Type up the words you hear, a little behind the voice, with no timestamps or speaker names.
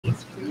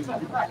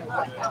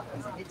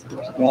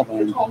Well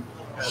done.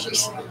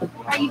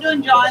 How you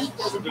doing, John?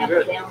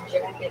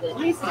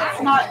 It's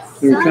not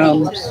Here he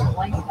comes.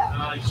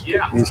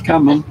 Yeah. He's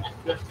coming.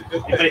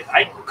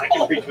 I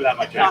can preach without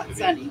my not jacket.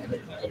 sunny.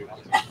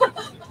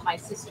 My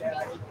sister.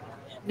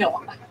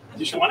 No,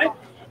 Do you want it?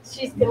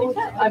 she's gonna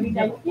cut. I mean,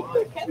 I think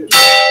we're cutting.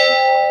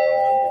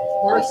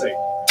 Mercy.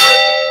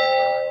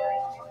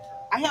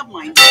 I have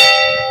mine.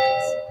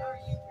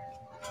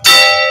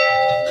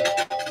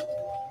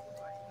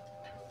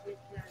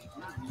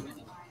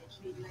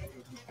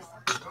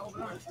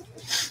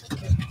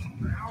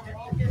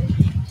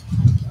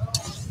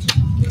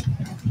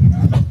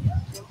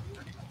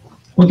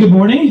 Well, good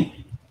morning.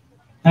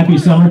 Happy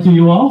summer to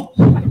you all.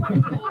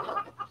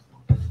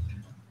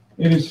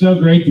 It is so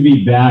great to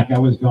be back. I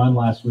was gone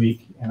last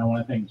week, and I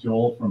want to thank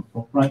Joel from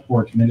Front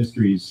Porch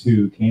Ministries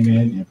who came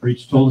in and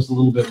preached, told us a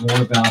little bit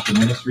more about the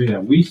ministry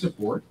that we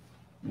support,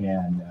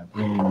 and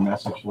bringing the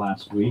message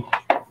last week.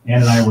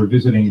 Ann and I were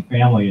visiting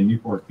family in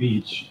Newport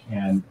Beach,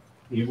 and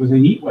it was a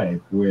heat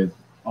wave with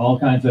all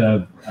kinds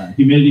of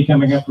humidity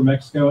coming up from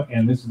Mexico,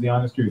 and this is the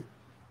honest truth.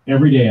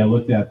 Every day I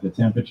looked at the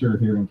temperature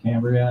here in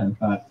Cambria and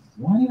thought,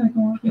 why did I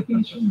go on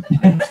vacation?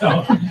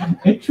 So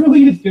it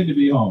truly is good to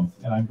be home,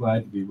 and I'm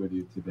glad to be with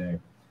you today.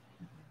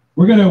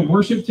 We're going to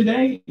worship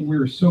today.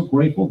 We're so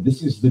grateful.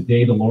 This is the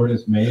day the Lord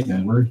has made,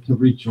 and we're to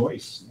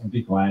rejoice and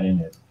be glad in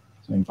it.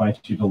 So I invite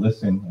you to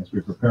listen as we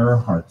prepare our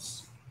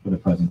hearts for the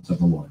presence of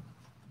the Lord.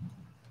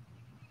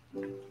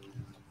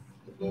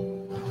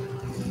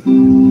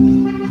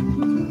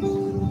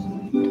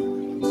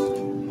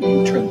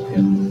 Turn the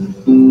pin.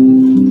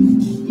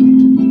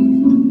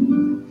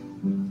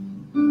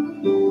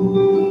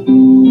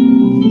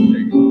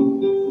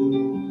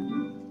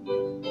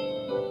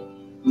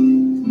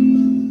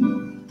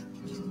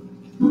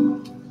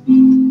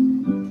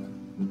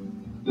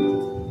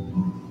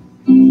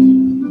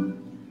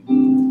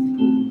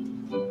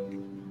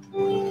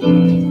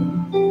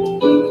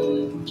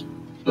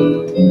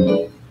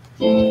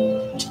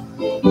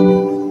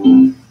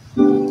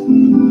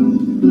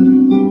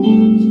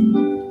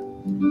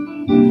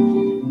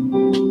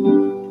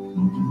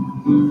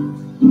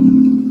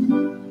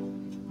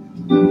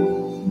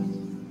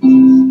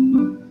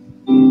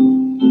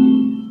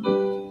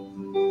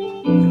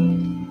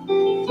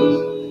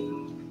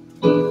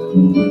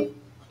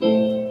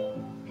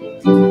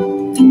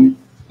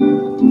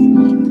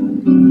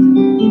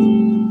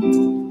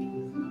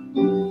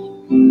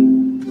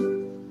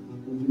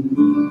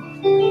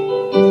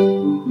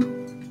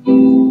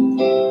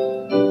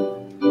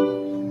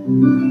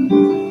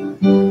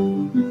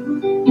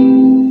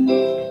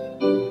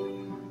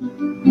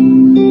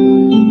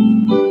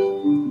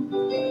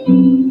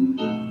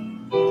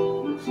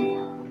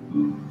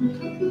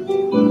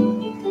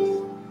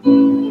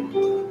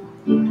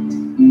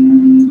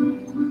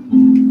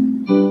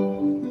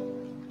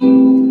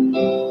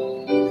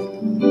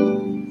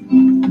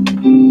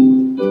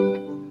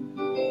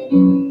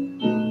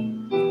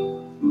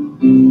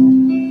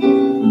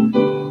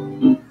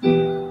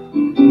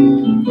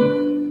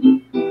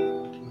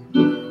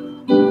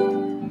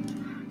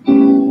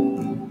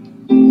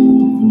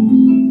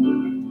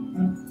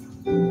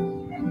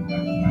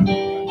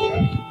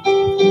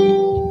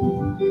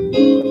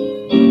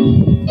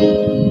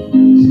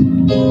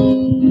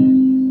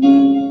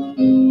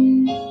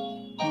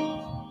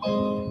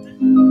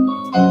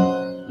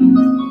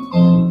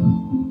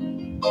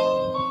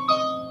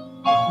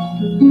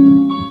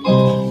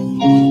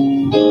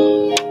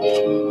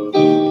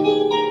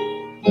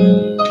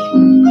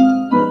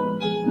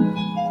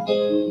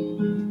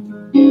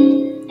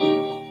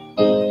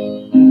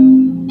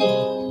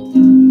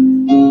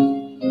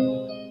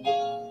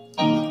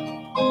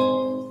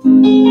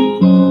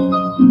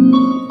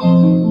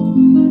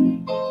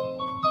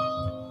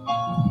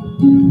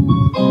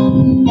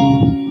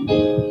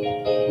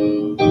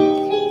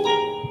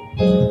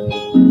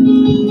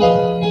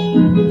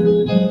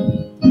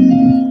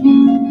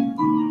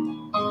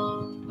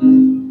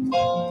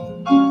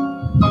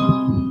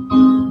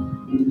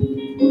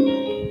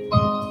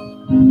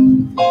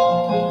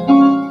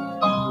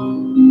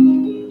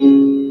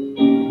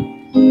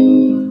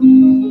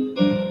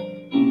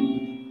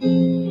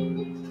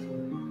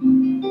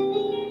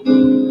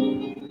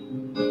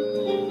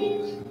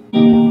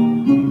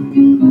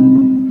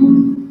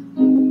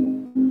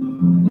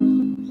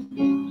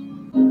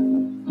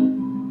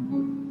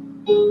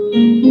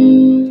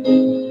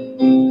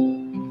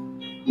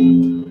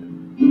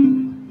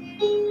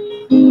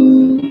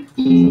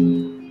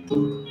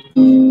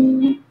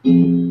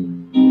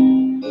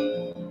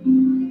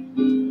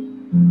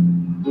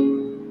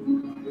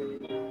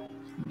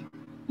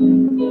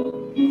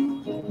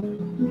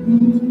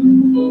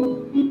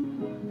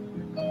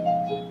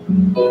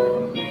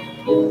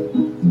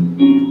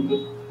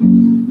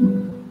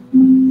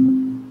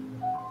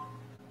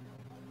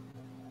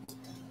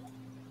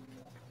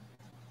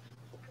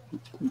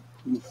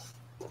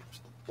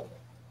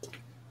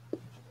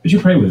 Would you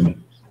pray with me?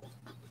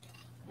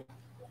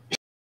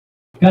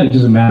 God, it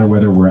doesn't matter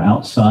whether we're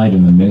outside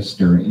in the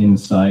mist or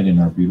inside in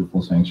our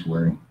beautiful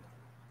sanctuary.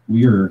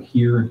 We are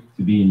here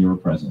to be in your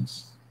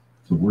presence,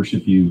 to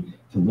worship you,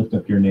 to lift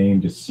up your name,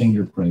 to sing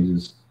your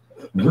praises.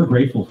 And we're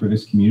grateful for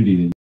this community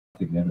that you have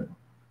together.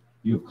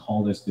 You have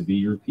called us to be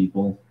your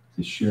people,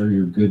 to share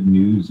your good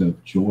news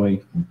of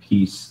joy and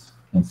peace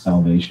and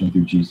salvation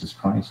through Jesus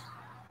Christ.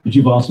 But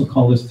you've also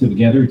called us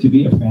together to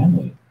be a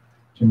family,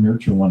 to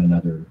nurture one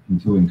another and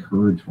to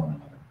encourage one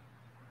another.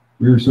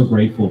 We are so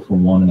grateful for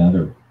one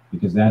another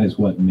because that is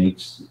what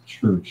makes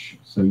church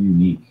so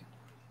unique.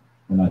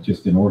 We're not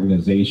just an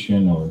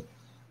organization or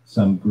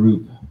some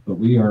group, but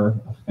we are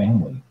a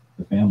family,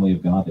 the family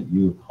of God that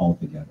you have called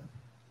together.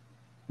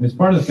 And as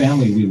part of the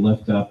family, we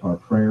lift up our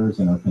prayers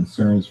and our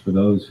concerns for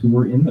those who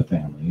are in the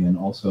family and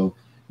also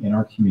in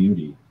our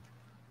community.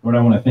 Lord,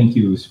 I want to thank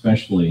you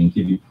especially and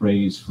give you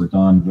praise for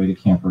Don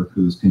Weidekamper,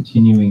 who's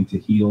continuing to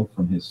heal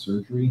from his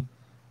surgery.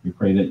 We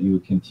pray that you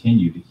would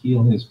continue to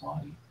heal his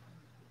body.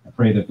 I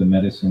pray that the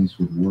medicines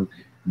would work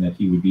and that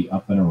he would be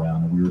up and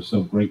around. And we are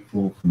so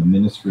grateful for the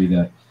ministry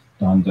that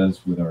Don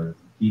does with our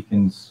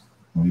deacons,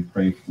 and we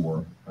pray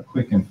for a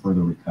quick and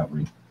further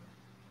recovery.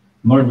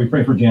 Lord, we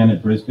pray for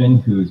Janet Brisbane,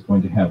 who is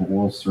going to have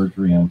oral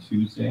surgery on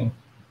Tuesday.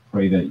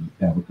 Pray that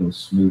that would go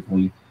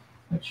smoothly,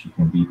 that she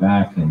can be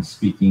back and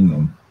speaking,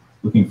 and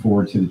looking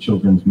forward to the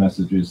children's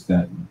messages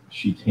that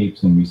she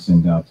tapes and we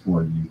send out to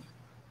our youth.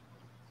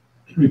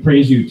 We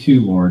praise you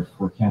too, Lord,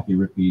 for Kathy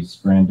Rippey's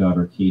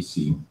granddaughter,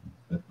 Casey.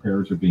 The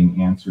prayers are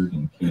being answered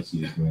and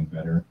Casey is doing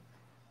better.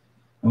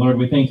 And Lord,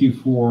 we thank you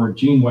for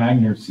Gene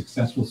Wagner's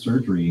successful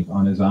surgery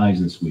on his eyes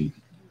this week.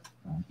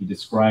 He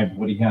described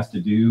what he has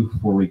to do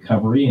for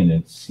recovery, and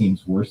it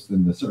seems worse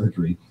than the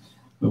surgery.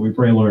 But we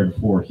pray, Lord,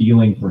 for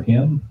healing for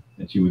him,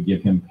 that you would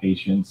give him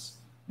patience.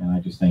 And I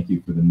just thank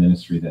you for the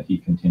ministry that he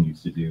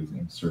continues to do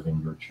in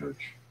serving your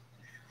church.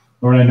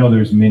 Lord, I know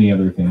there's many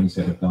other things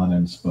that have gone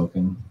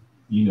unspoken.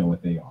 You know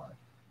what they are.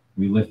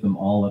 We lift them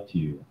all up to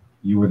you.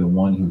 You are the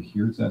one who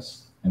hears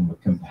us, and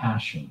with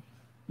compassion,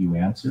 you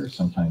answer,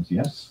 sometimes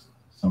yes,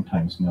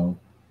 sometimes no,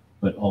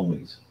 but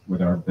always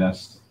with our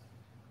best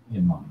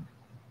in mind.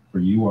 For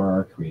you are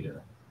our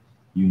creator.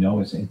 You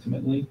know us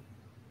intimately,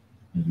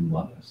 and you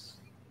love us.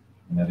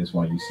 And that is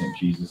why you sent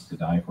Jesus to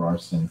die for our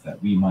sins,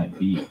 that we might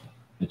be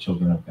the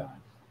children of God.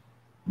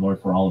 Lord,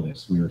 for all of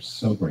this, we are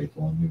so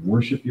grateful, and we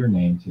worship your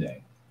name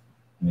today.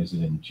 And is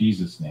it in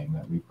Jesus' name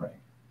that we pray?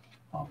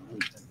 Amen.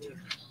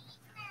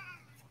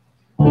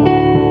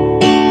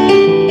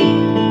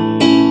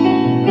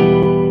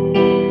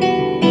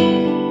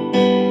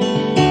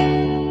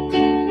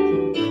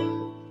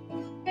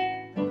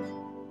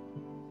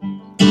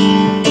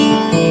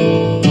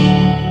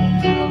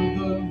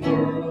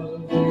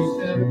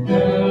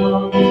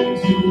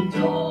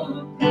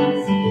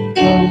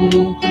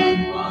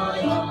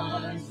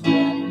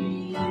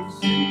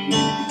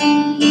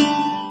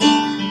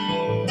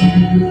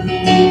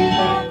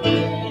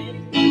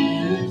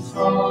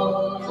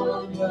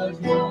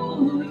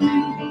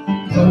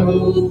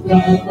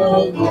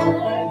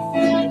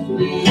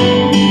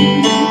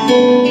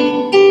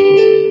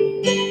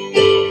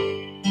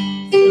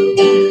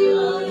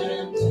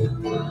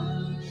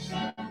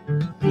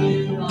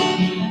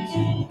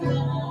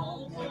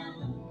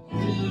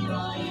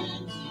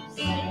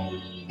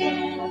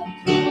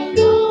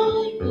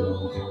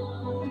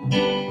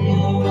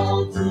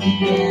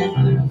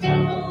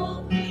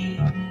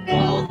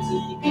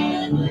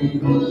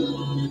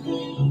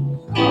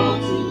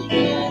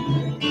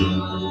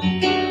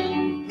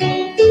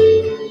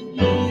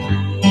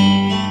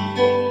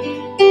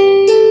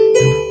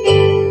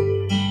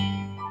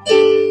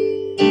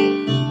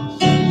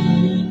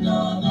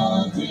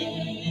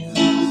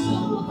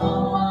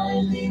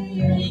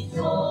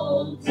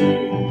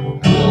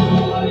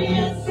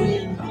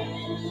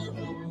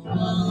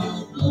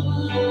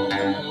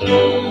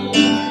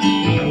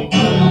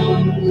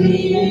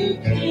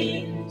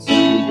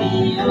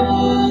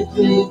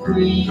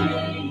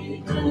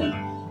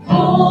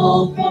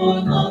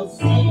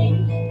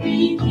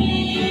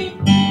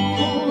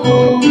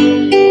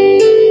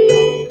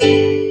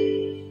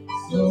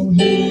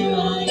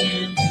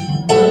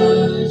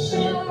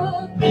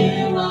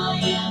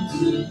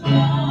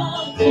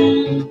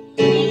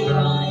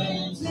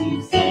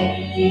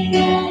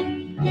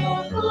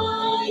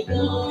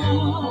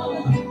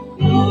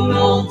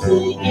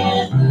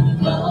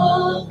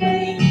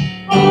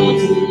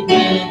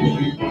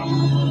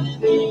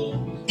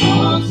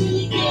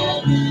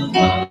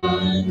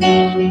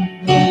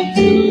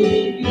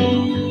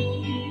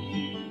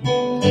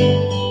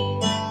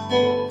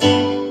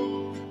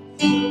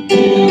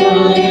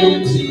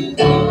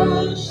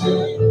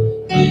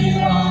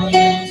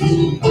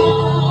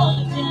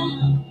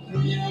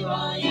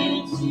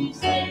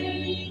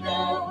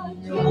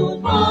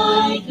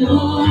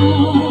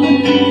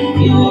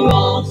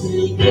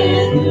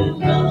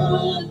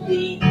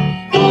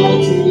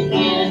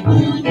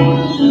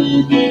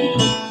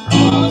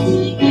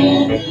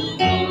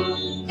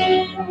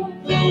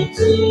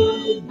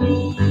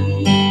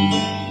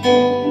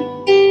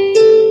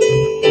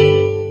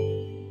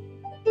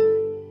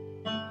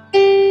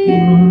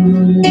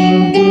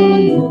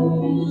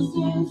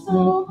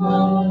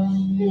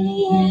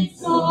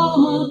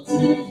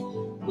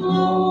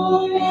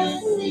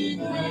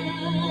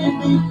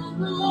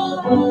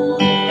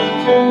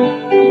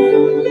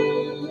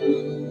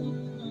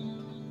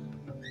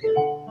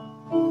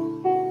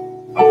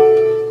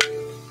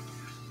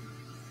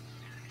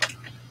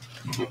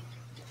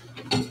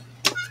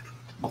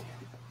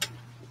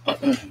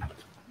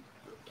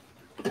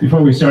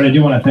 Before we start, I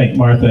do want to thank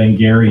Martha and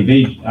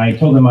Gary. I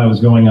told them I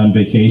was going on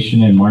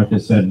vacation, and Martha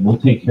said, we'll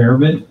take care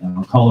of it.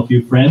 I'll call a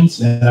few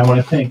friends. And I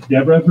want to thank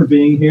Deborah for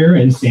being here,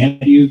 and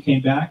Sandy, who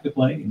came back to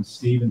play, and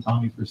Steve and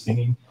Tommy for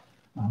singing.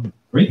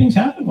 Great things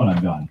happen when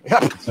I'm gone.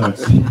 So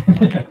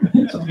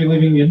I'll be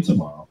leaving in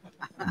tomorrow.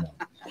 Yeah.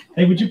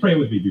 Hey, would you pray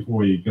with me before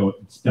we go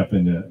step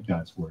into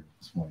God's Word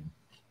this morning?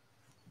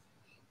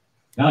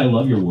 God, I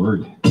love your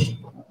Word.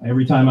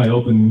 Every time I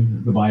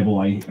open the Bible,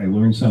 I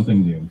learn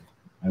something new.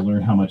 I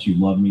learn how much you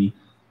love me.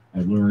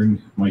 I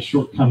learn my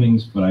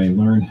shortcomings, but I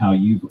learn how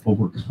you've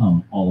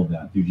overcome all of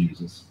that through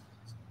Jesus.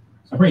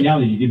 I pray now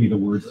that you give me the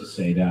words to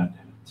say that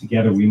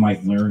together we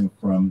might learn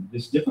from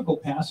this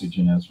difficult passage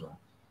in Ezra,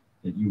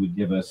 that you would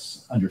give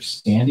us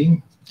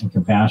understanding and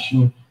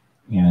compassion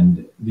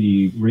and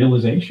the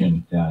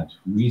realization that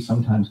we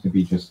sometimes can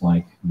be just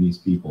like these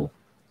people.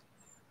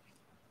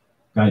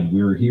 God,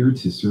 we're here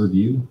to serve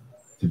you,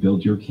 to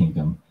build your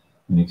kingdom,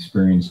 and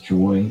experience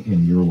joy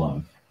in your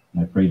love.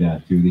 And I pray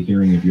that through the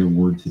hearing of your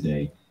word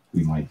today,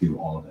 we might do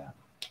all of that.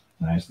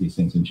 And I ask these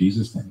things in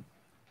Jesus' name.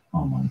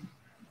 Amen.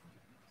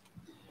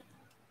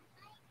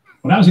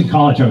 When I was in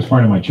college, I was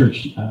part of my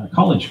church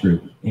college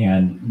group.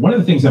 And one of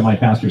the things that my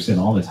pastor said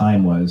all the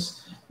time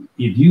was,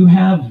 if you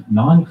have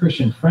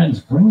non-Christian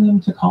friends, bring them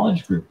to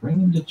college group, bring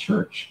them to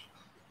church.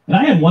 And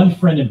I had one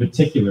friend in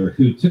particular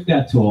who took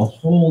that to a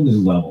whole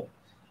new level.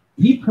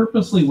 He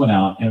purposely went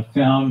out and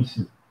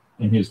found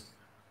in his,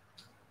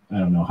 I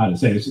don't know how to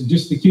say this,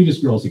 just the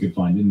cutest girls he could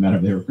find, didn't matter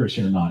if they were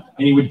Christian or not.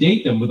 And he would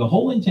date them with the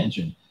whole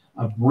intention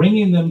of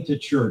bringing them to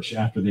church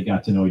after they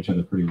got to know each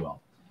other pretty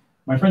well.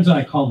 My friends and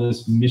I call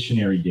this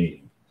missionary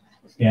dating.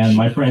 And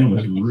my friend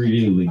was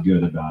really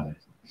good about it.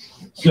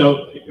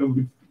 So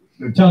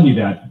I'm telling you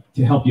that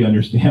to help you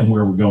understand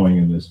where we're going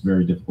in this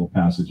very difficult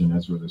passage in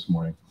Ezra this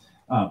morning.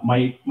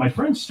 My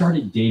friend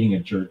started dating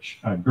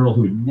a girl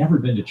who had never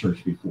been to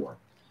church before.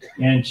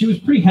 And she was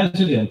pretty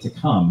hesitant to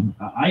come.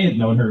 I had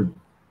known her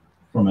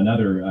from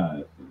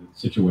another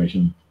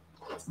situation,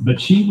 but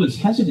she was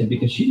hesitant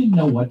because she didn't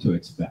know what to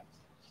expect.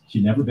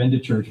 She'd never been to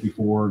church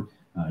before.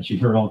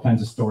 She'd heard all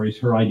kinds of stories.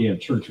 Her idea of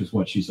church was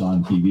what she saw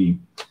on TV.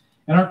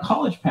 And our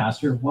college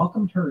pastor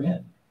welcomed her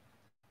in.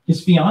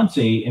 His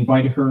fiance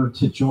invited her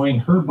to join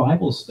her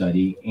Bible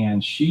study,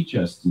 and she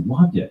just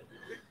loved it.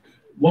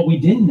 What we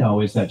didn't know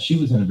is that she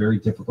was in a very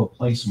difficult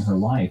place in her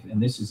life, and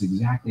this is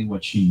exactly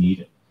what she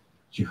needed.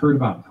 She heard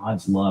about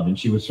God's love, and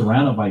she was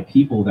surrounded by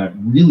people that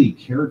really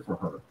cared for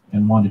her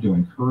and wanted to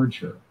encourage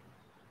her.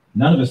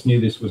 None of us knew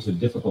this was a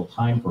difficult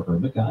time for her,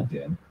 but God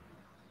did.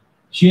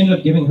 She ended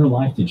up giving her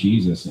life to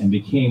Jesus and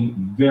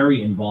became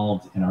very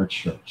involved in our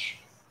church,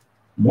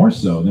 more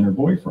so than her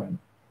boyfriend.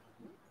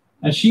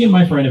 As she and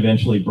my friend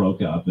eventually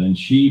broke up, and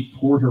she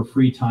poured her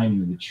free time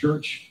into the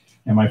church,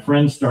 and my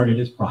friend started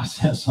his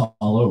process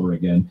all over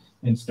again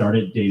and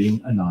started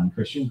dating a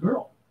non-Christian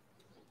girl.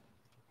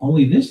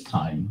 Only this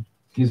time,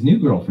 his new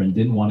girlfriend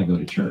didn't want to go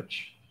to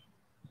church.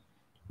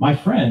 My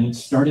friend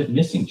started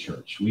missing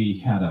church. We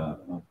had a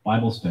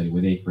Bible study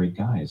with 8th grade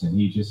guys, and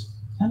he just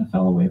kind of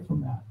fell away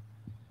from that.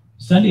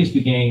 Sundays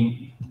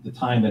became the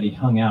time that he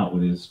hung out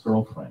with his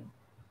girlfriend.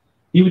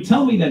 He would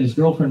tell me that his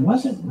girlfriend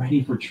wasn't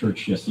ready for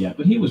church just yet,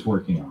 but he was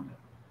working on it.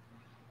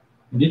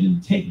 And it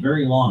didn't take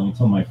very long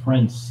until my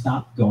friend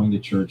stopped going to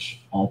church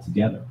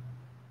altogether.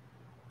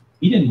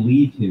 He didn't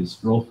lead his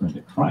girlfriend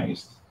to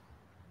Christ.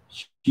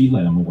 She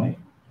led him away.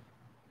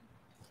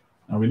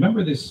 Now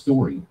remember this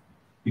story,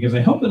 because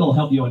I hope it'll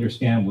help you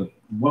understand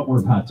what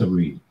we're about to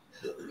read.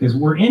 Because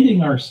we're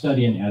ending our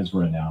study in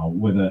Ezra now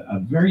with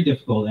a very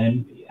difficult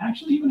and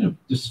actually even a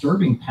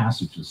disturbing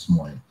passage this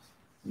morning.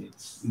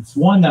 It's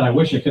one that I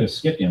wish I could have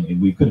skipped. I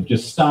mean, we could have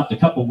just stopped a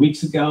couple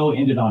weeks ago,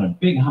 ended on a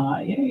big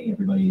high. Yay,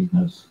 everybody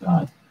knows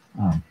God.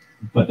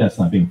 But that's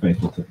not being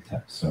faithful to the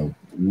text. So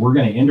we're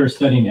going to end our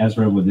study in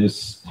Ezra with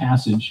this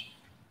passage,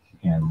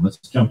 and let's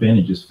jump in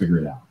and just figure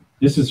it out.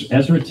 This is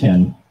Ezra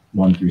 10,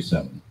 1 through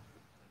 7.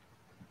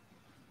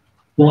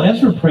 Well,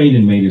 Ezra prayed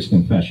and made his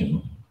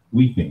confession,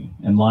 weeping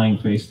and lying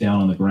face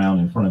down on the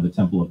ground in front of the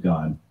temple of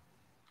God.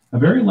 A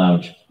very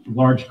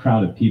large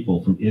crowd of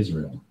people from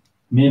Israel,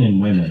 men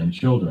and women and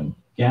children,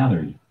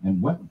 gathered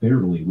and wept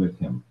bitterly with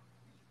him.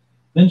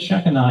 Then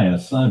Shechaniah,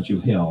 son of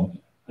Jehiel,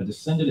 a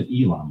descendant of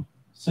Elam,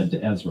 said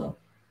to Ezra,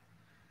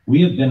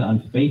 "We have been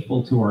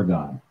unfaithful to our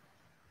God,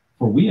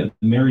 for we have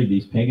married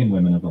these pagan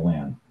women of the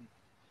land.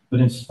 But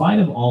in spite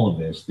of all of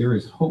this, there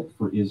is hope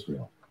for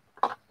Israel.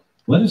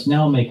 Let us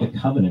now make a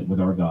covenant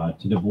with our God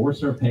to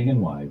divorce our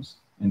pagan wives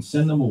and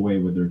send them away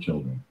with their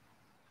children.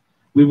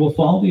 We will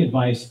follow the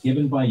advice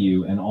given by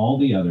you and all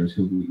the others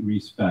who we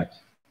respect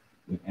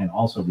and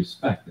also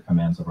respect the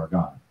commands of our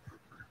God.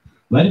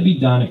 Let it be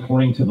done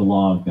according to the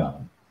law of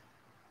God.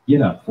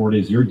 Get up, for it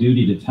is your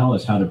duty to tell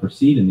us how to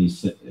proceed in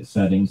these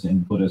settings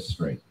and put us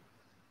straight.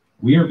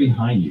 We are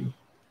behind you,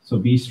 so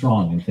be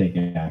strong and take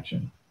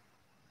action."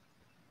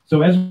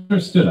 So Ezra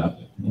stood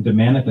up and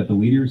demanded that the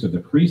leaders of the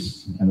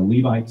priests and the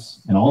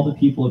Levites and all the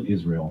people of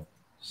Israel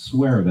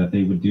swear that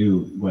they would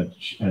do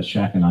as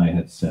Shechaniah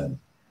had said.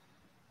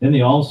 Then they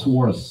all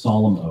swore a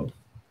solemn oath.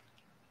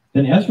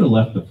 Then Ezra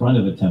left the front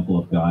of the temple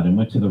of God and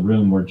went to the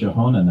room where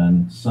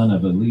Jehohanan, son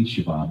of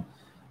Elishibah,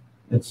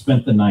 had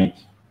spent the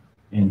night,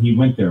 and he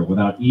went there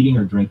without eating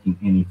or drinking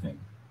anything.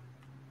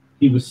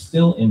 He was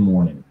still in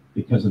mourning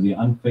because of the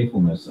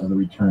unfaithfulness of the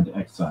returned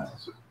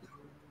exiles.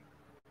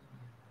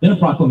 Then a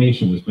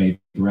proclamation was made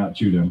throughout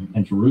Judah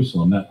and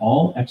Jerusalem that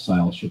all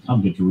exiles should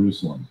come to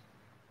Jerusalem.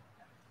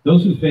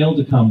 Those who failed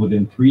to come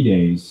within 3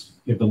 days,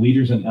 if the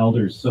leaders and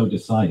elders so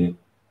decided,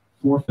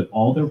 forfeit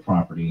all their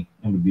property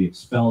and would be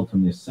expelled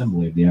from the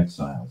assembly of the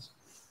exiles.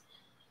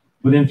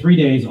 Within 3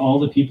 days, all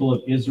the people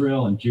of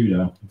Israel and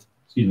Judah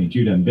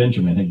and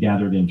Benjamin had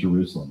gathered in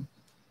Jerusalem.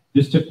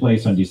 This took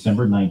place on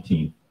December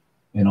 19th,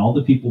 and all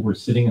the people were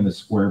sitting in the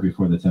square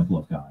before the temple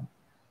of God.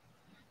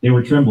 They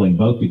were trembling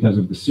both because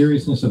of the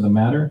seriousness of the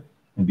matter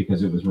and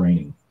because it was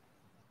raining.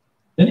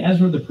 Then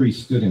Ezra the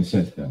priest stood and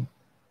said to them,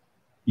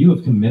 "You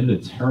have committed a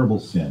terrible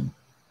sin.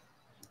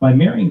 By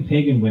marrying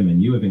pagan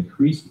women, you have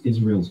increased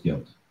Israel's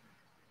guilt.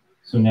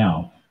 So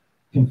now,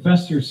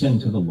 confess your sin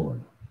to the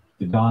Lord,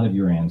 the God of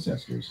your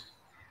ancestors,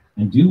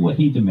 and do what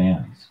he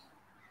demands.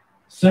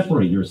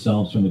 Separate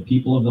yourselves from the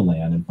people of the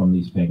land and from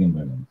these pagan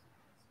women."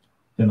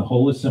 Then the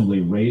whole assembly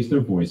raised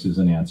their voices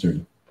and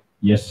answered,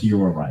 "Yes, you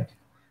are right.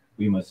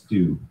 We must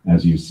do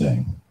as you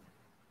say."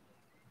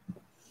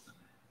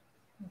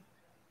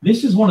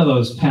 This is one of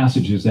those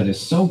passages that is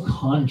so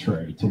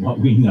contrary to what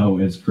we know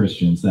as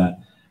Christians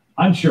that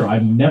I'm sure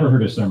I've never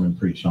heard a sermon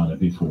preached on it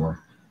before.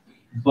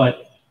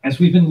 But as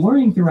we've been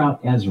learning throughout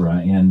Ezra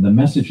and the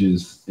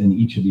messages in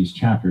each of these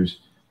chapters,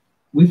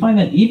 we find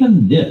that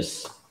even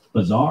this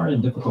bizarre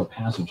and difficult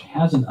passage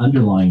has an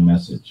underlying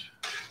message.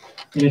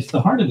 And it's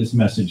the heart of this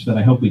message that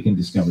I hope we can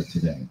discover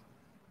today.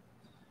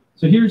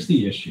 So here's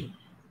the issue.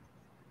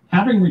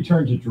 Having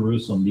returned to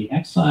Jerusalem, the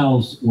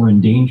exiles were in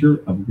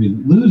danger of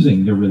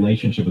losing their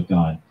relationship with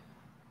God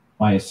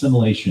by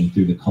assimilation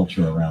through the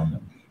culture around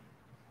them.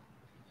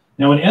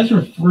 Now, when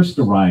Ezra first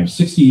arrived,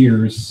 60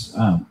 years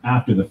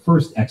after the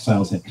first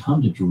exiles had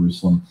come to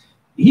Jerusalem,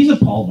 he's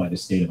appalled by the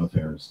state of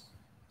affairs.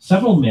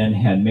 Several men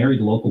had married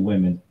local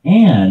women,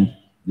 and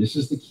this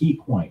is the key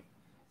point,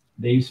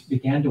 they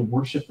began to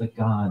worship the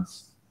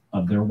gods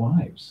of their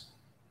wives.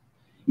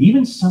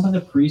 Even some of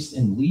the priests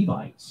and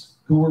Levites,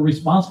 who were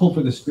responsible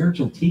for the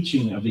spiritual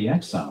teaching of the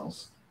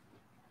exiles,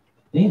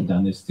 they had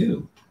done this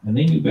too, and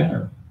they knew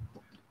better.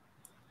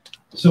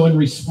 So in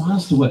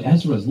response to what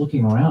Ezra is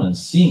looking around and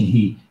seeing,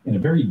 he, in a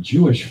very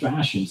Jewish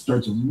fashion,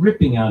 starts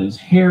ripping out his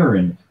hair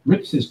and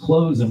rips his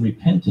clothes in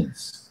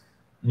repentance,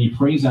 and he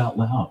prays out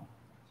loud.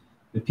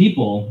 The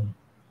people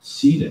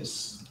see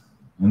this,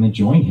 and they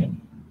join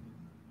him,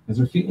 because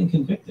they're feeling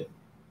convicted.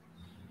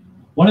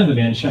 One of the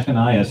men,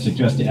 Shechaniah,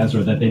 suggests to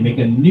Ezra that they make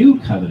a new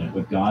covenant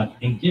with God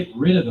and get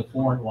rid of the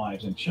foreign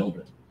wives and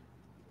children.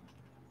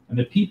 And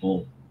the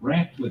people,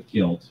 racked with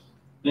guilt,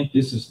 think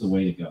this is the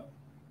way to go.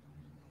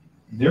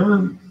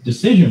 Their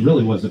decision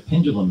really was a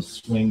pendulum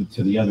swing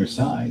to the other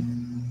side.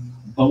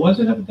 But was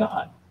it of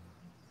God?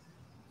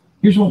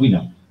 Here's what we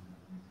know.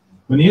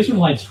 When the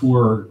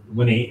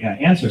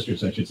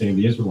ancestors, I should say, of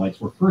the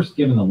Israelites were first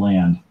given the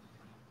land,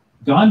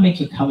 God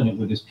makes a covenant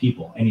with his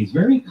people, and he's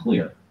very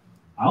clear.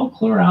 I'll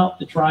clear out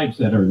the tribes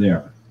that are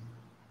there,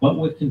 but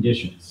with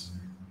conditions.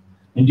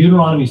 In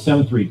Deuteronomy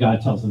 7:3, God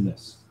tells them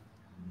this: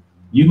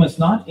 "You must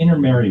not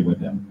intermarry with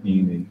them,"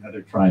 meaning the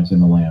other tribes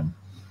in the land.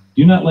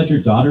 "Do not let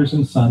your daughters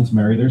and sons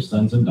marry their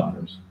sons and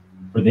daughters,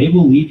 for they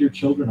will lead your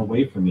children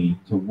away from me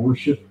to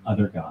worship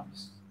other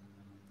gods.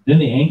 Then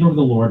the anger of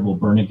the Lord will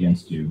burn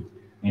against you,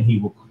 and he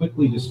will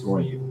quickly destroy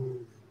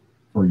you.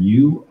 For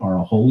you are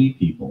a holy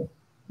people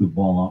who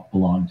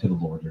belong to the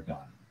Lord your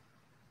God."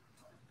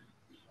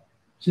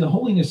 See, the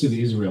holiness of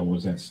Israel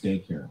was at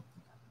stake here.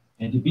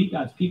 And to be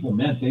God's people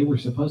meant they were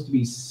supposed to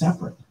be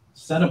separate,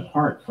 set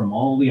apart from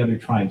all the other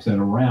tribes that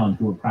are around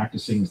who were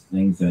practicing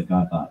things that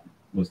God thought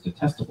was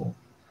detestable.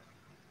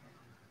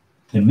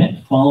 It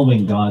meant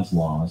following God's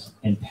laws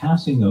and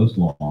passing those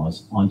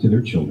laws on to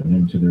their children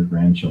and to their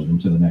grandchildren,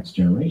 to the next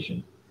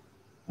generation.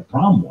 The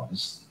problem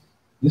was,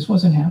 this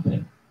wasn't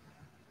happening.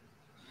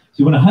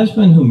 See, when a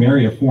husband who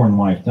married a foreign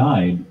wife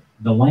died,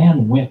 the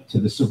land went to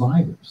the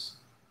survivors.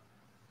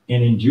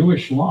 And in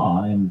Jewish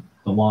law and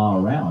the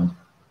law around,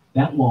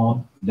 that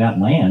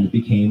land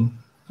became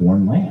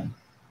foreign land.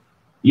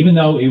 Even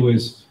though it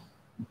was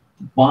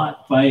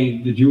bought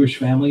by the Jewish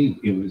family,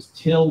 it was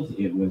tilled,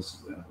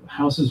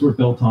 houses were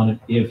built on it.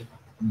 If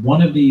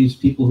one of these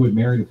people who had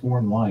married a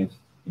foreign wife,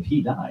 if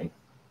he died,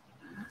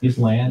 his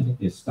land,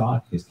 his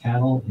stock, his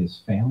cattle, his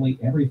family,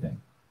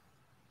 everything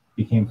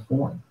became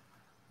foreign.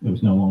 It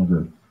was no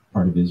longer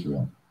part of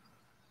Israel.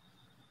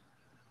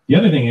 The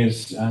other thing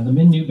is, the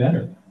men knew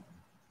better.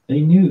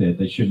 They knew that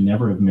they should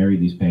never have married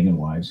these pagan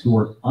wives who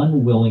were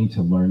unwilling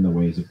to learn the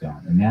ways of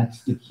God. And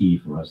that's the key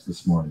for us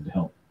this morning to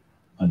help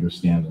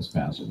understand this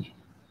passage.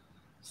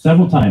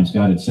 Several times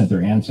God had sent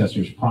their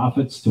ancestors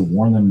prophets to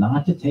warn them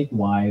not to take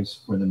wives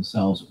for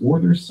themselves or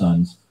their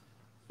sons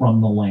from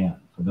the land,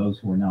 for those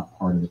who were not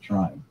part of the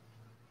tribe.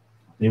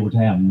 They were to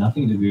have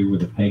nothing to do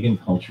with the pagan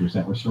cultures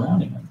that were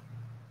surrounding them.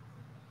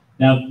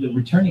 Now, the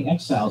returning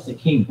exiles, they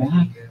came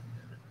back,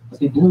 but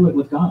they blew it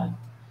with God.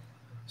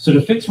 So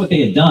to fix what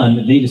they had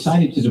done, they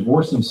decided to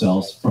divorce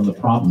themselves from the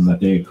problem that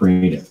they had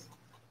created.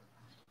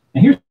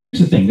 And here's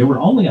the thing. There were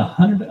only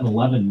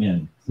 111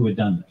 men who had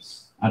done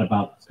this out of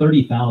about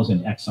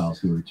 30,000 exiles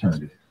who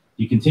returned.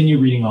 You continue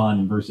reading on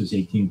in verses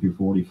 18 through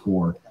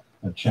 44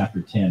 of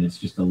chapter 10. It's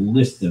just a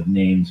list of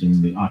names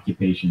and the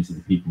occupations of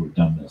the people who have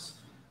done this.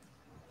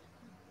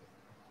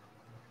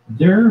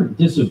 Their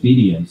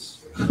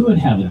disobedience could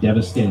have a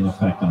devastating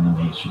effect on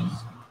the nation,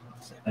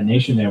 a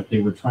nation that they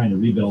were trying to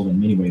rebuild in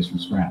many ways from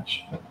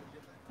scratch.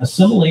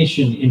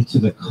 Assimilation into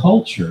the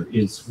culture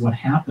is what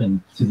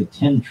happened to the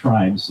 10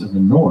 tribes of the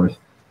north,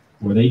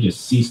 where they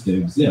just ceased to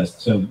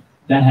exist. So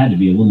that had to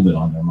be a little bit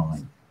on their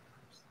mind.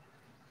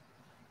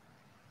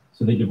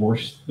 So they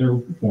divorced their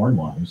foreign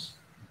wives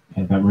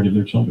and got rid of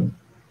their children.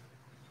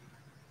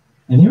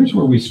 And here's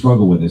where we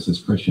struggle with this as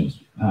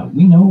Christians.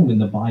 We know in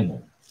the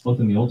Bible, both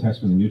in the Old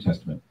Testament and the New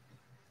Testament,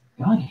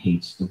 God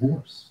hates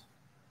divorce.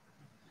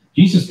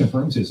 Jesus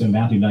confirms this in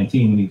Matthew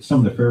 19 when some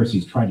of the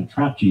Pharisees tried to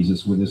trap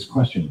Jesus with this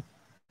question: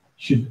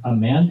 should a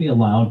man be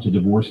allowed to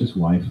divorce his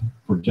wife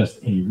for just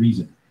any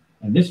reason?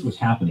 And this was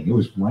happening. It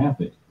was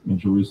rampant in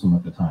Jerusalem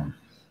at the time.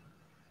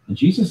 And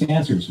Jesus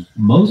answers,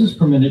 Moses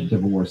permitted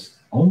divorce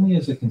only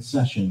as a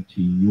concession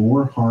to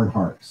your hard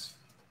hearts,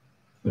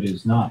 but it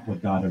is not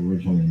what God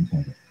originally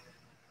intended.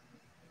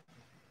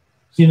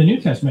 See, in the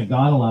New Testament,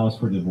 God allows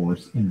for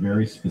divorce in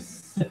very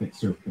specific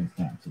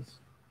circumstances: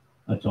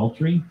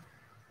 adultery,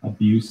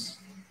 abuse,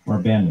 or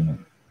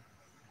abandonment.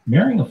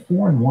 Marrying a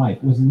foreign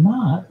wife was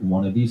not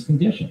one of these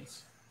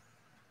conditions.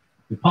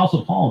 The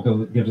Apostle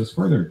Paul gives us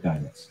further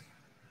guidance.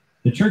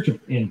 The church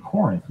in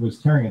Corinth was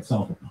tearing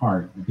itself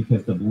apart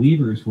because the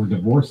believers were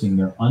divorcing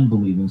their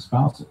unbelieving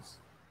spouses.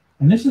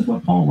 And this is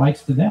what Paul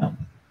writes to them.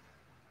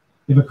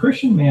 If a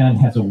Christian man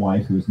has a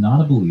wife who is not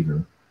a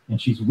believer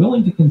and she's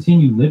willing to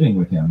continue living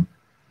with him,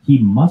 he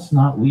must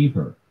not leave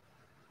her.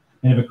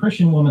 And if a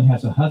Christian woman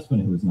has a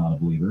husband who is not a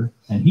believer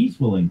and he's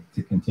willing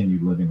to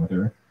continue living with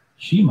her,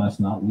 she must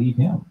not leave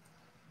him.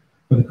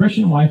 For the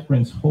Christian wife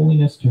brings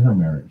holiness to her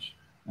marriage,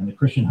 and the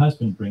Christian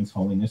husband brings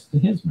holiness to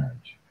his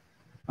marriage.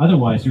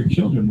 Otherwise, your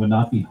children would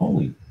not be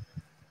holy,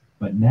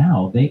 but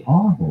now they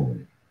are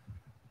holy.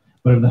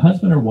 But if the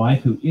husband or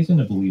wife who isn't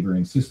a believer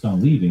insists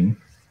on leaving,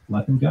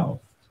 let them go.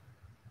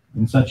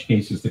 In such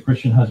cases, the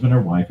Christian husband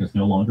or wife is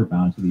no longer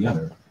bound to the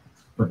other,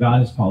 for God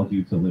has called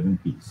you to live in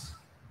peace.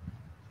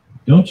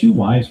 Don't you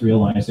wives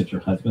realize that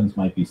your husbands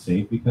might be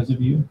saved because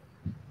of you?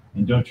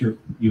 And don't you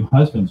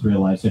husbands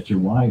realize that your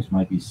wives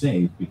might be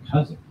saved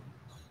because of you?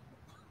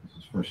 This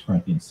is 1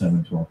 Corinthians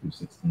 7, 12 through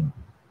 16.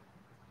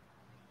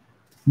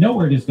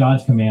 Nowhere does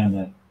God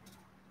command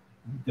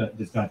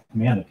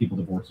that people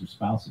divorce their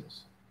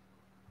spouses.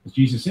 As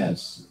Jesus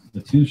says,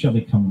 the two shall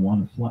become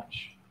one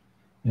flesh.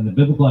 And the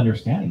biblical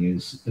understanding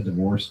is a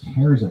divorce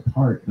tears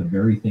apart the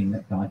very thing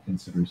that God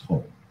considers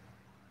holy.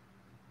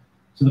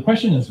 So the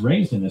question is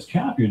raised in this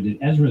chapter: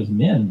 did Ezra's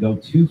men go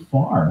too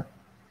far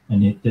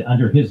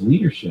under his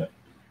leadership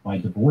by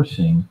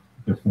divorcing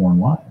their foreign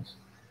wives?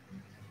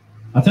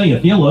 I'll tell you,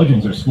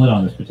 theologians are split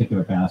on this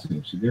particular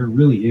passage. There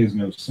really is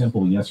no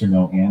simple yes or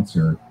no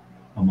answer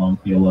among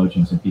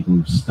theologians and people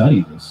who've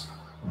studied this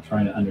and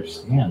trying to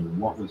understand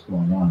what was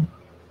going on.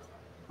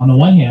 On the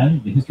one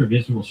hand, the history of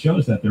Israel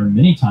shows that there are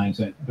many times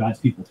that God's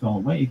people fell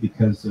away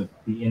because of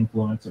the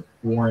influence of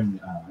foreign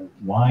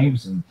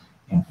wives and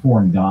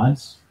foreign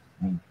gods.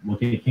 And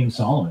look at King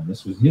Solomon.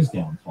 This was his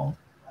downfall.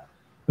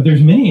 But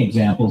there's many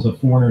examples of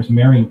foreigners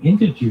marrying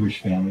into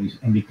Jewish families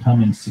and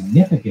becoming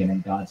significant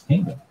in God's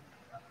kingdom.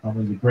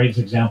 Probably the greatest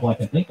example I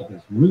can think of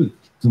is Ruth,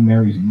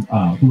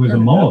 who was a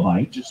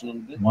Moabite,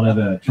 one of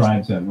the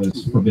tribes that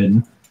was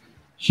forbidden.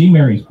 She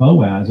marries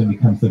Boaz and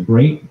becomes the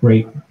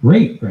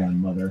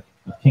great-great-great-grandmother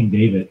of King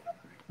David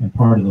and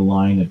part of the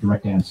line, a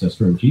direct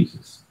ancestor of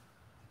Jesus.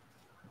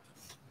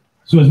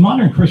 So as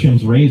modern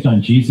Christians raised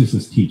on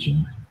Jesus'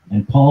 teaching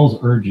and Paul's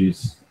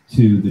urges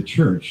to the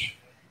church,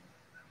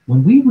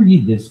 when we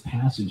read this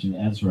passage in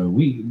Ezra,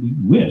 we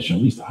wish, at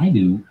least I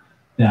do,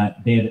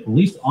 that they had at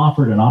least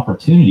offered an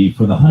opportunity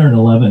for the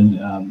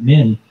 111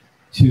 men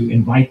to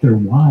invite their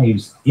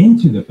wives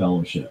into the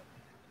fellowship,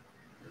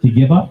 to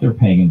give up their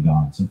pagan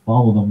gods and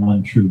follow the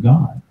one true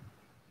God.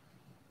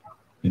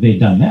 If they'd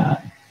done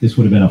that, this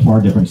would have been a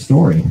far different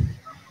story.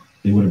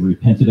 They would have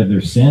repented of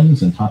their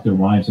sins and taught their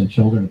wives and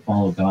children to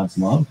follow God's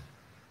love,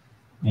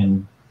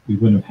 and we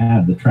wouldn't have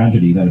had the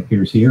tragedy that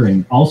appears here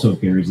and also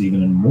appears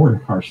even in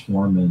more harsh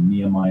form in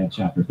Nehemiah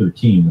chapter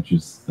 13, which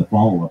is the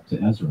follow-up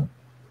to Ezra.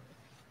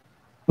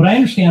 But I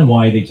understand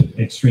why they took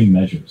extreme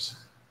measures.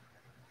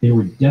 They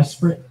were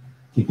desperate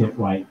to get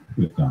right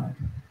with God.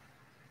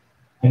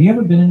 Have you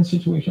ever been in a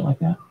situation like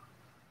that?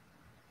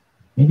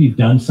 Maybe you've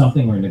done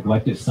something or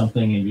neglected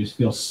something and you just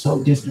feel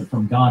so distant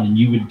from God, and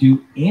you would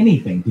do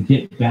anything to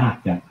get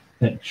back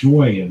that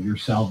joy of your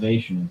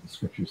salvation, as the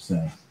scriptures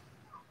say.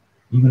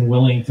 Even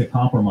willing to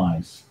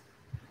compromise.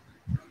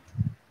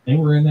 They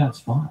were in that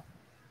spot.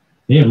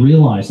 They had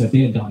realized that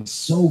they had gone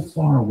so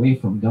far away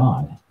from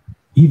God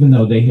even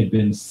though they had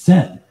been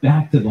sent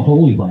back to the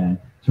Holy Land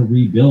to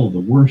rebuild the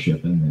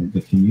worship and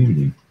the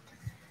community.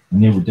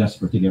 And they were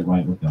desperate to get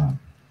right with God.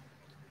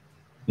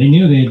 They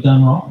knew they had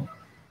done wrong.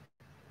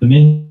 The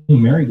men who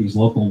married these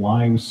local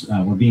wives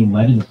were being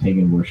led into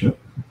pagan worship.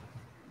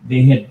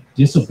 They had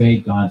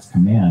disobeyed God's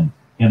command,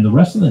 and the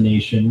rest of the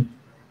nation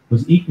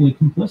was equally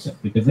complicit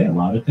because they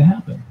allowed it to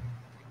happen.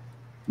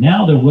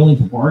 Now they're willing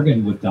to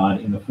bargain with God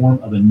in the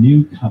form of a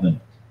new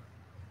covenant,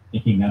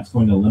 thinking that's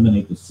going to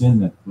eliminate the sin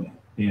that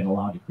they had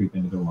allowed to creep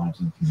into their lives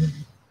and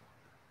community.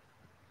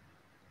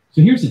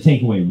 So here's the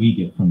takeaway we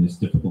get from this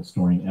difficult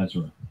story in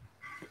Ezra.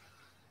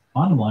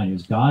 Bottom line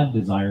is God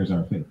desires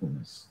our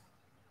faithfulness.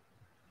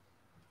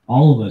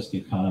 All of us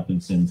get caught up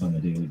in sins on a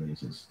daily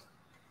basis.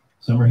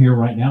 Some are here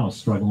right now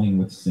struggling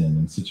with sin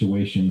in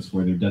situations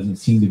where there doesn't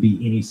seem to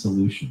be any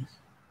solutions.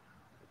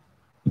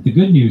 But the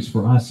good news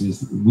for us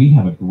is we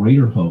have a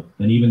greater hope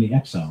than even the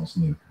exiles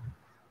knew.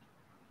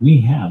 We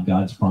have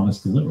God's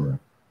promised deliverer,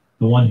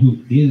 the one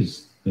who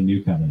is the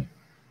new covenant.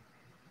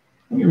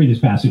 Let me read this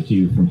passage to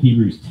you from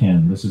Hebrews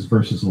 10. This is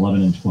verses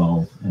 11 and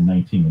 12 and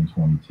 19 and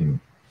 22.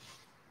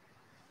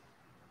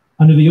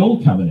 Under the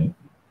old covenant,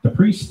 the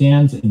priest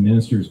stands and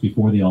ministers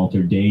before the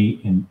altar day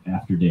and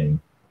after day,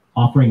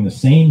 offering the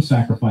same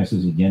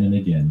sacrifices again and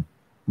again,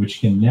 which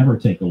can never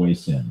take away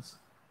sins.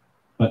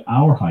 But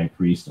our high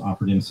priest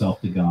offered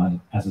himself to God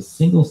as a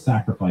single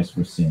sacrifice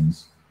for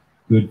sins,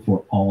 good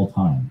for all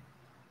time.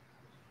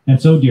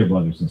 And so, dear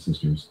brothers and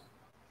sisters,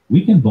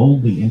 we can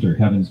boldly enter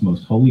heaven's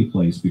most holy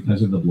place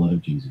because of the blood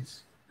of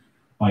Jesus.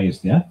 By his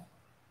death,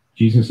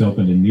 Jesus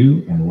opened a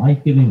new and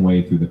life-giving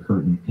way through the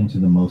curtain into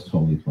the most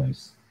holy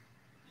place.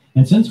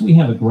 And since we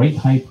have a great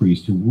high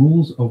priest who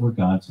rules over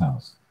God's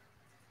house,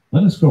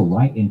 let us go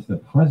right into the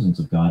presence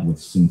of God with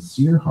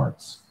sincere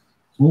hearts,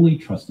 fully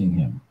trusting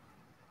him.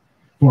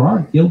 For our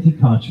guilty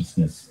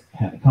consciences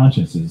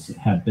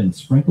have been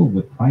sprinkled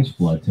with Christ's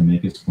blood to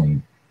make us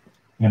clean,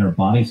 and our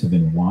bodies have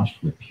been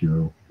washed with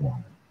pure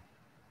water.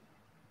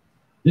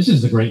 This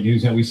is the great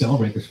news that we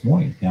celebrate this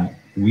morning, that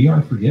we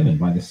are forgiven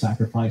by the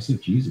sacrifice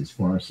of Jesus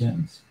for our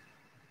sins.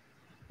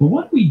 But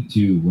what do we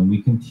do when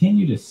we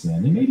continue to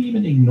sin and maybe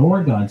even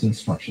ignore God's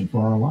instruction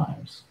for our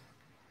lives?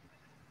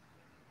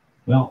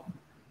 Well,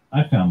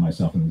 I found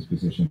myself in these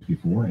positions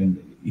before,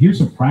 and here's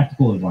some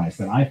practical advice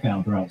that I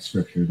found throughout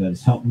Scripture that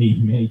has helped me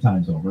many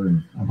times over,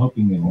 and I'm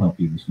hoping it will help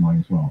you this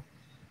morning as well.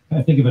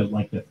 I think of it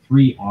like the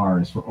 3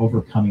 R's for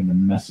overcoming the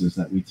messes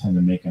that we tend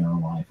to make in our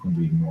life when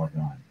we ignore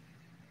God.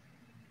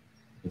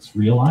 It's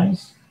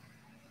realize,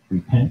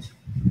 repent,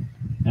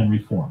 and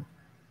reform.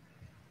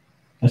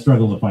 I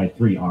struggled to find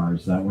 3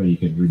 R's. That way you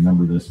could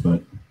remember this,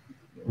 but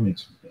let me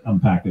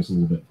unpack this a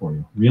little bit for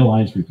you.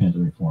 Realize, repent,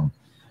 and reform.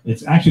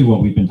 It's actually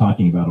what we've been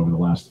talking about over the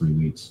last 3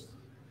 weeks.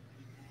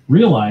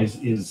 Realize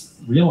is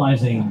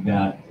realizing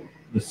that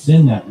the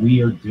sin that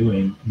we are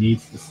doing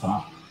needs to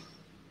stop.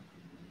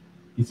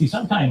 You see,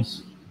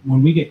 sometimes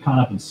when we get caught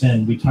up in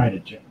sin, we try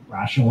to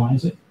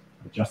rationalize it,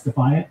 or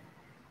justify it,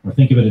 or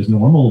think of it as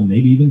normal, and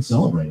maybe even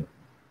celebrate it.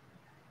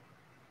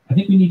 I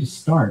think we need to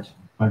start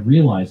by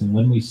realizing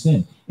when we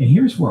sin. And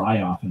here's where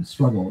I often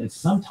struggle. It's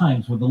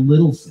sometimes with the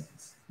little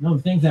sins. You know,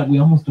 the things that we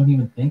almost don't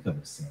even think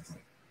of as sins,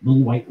 like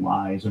little white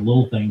lies or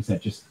little things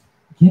that just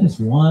get us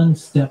one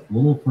step a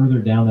little further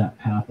down that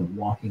path of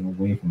walking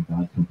away from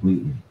God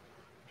completely.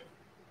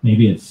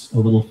 Maybe it's a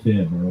little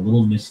fib or a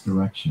little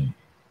misdirection.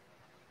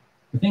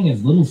 The thing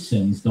is, little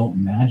sins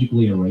don't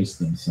magically erase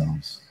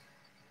themselves.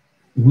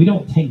 If we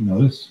don't take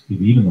notice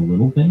of even the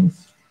little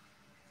things,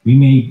 we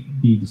may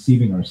be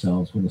deceiving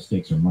ourselves when the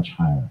stakes are much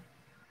higher,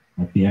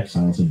 like the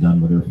exiles had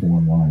done with their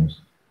foreign wives.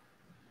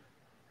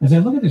 As I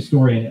look at the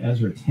story in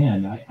Ezra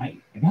 10, I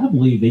gotta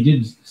believe they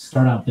did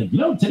start out thinking,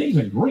 you know, today's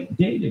a great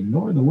day to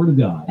ignore the word of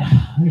God.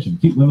 There's some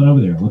cute women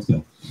over there. Let's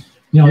go.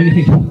 You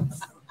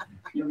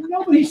know,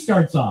 nobody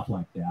starts off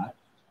like that.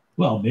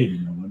 Well, maybe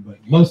no one, but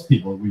most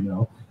people we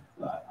know.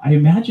 I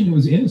imagine it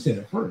was innocent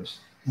at first,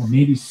 or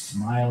maybe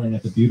smiling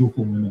at the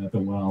beautiful women at the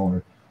well,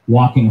 or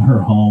walking her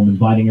home,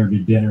 inviting her to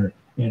dinner,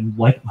 and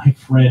like my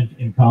friend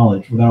in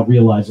college, without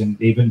realizing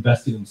they've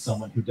invested in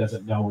someone who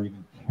doesn't know or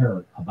even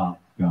care about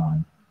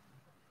God.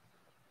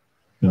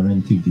 They're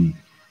in too deep.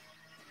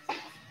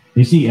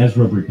 They see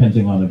Ezra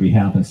repenting on their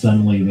behalf, and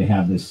suddenly they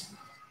have this,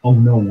 oh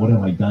no, what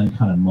have I done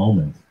kind of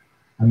moment.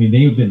 I mean,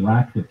 they've been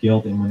racked with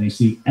guilt, and when they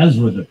see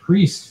Ezra the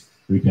priest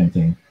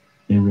repenting,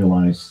 they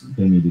realize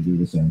they need to do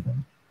the same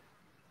thing.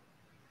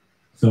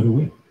 So do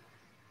we.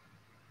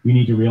 We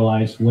need to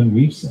realize when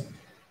we've sinned.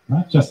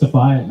 Not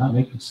justify it, not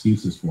make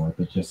excuses for it,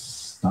 but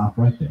just stop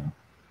right there.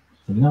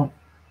 So, you know,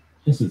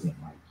 this isn't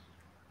right.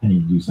 I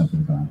need to do something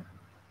about it.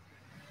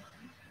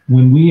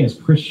 When we as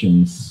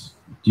Christians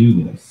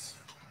do this,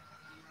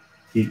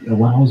 it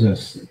allows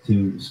us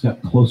to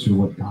step closer to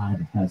what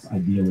God has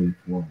ideally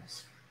for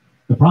us.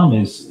 The problem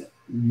is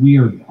we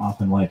are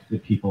often like the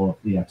people of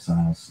the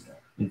exiles.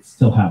 It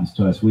still happens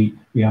to us. We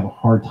have a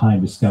hard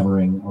time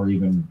discovering or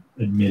even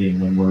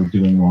admitting when we're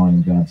doing wrong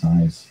in God's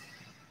eyes.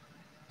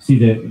 See,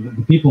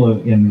 the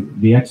people in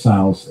the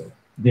exiles,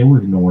 they were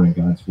ignoring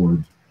God's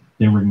word.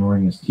 They were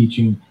ignoring his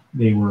teaching.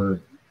 They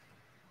were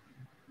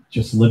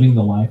just living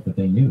the life that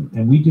they knew.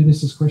 And we do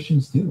this as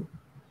Christians too.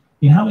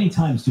 You know, how many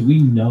times do we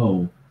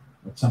know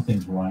that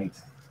something's right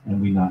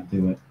and we not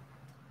do it?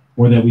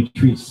 Or that we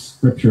treat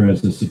Scripture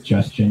as a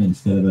suggestion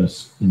instead of an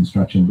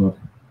instruction book?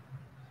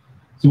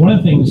 So one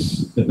of the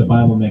things that the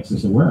Bible makes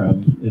us aware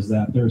of is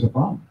that there's a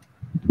problem.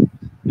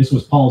 This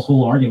was Paul's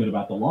whole argument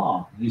about the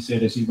law. He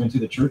said as he went to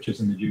the churches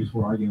and the Jews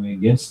were arguing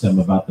against him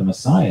about the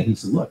Messiah, he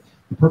said, look,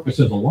 the purpose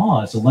of the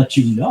law is to let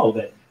you know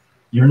that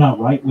you're not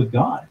right with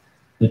God,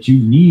 that you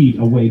need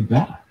a way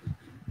back.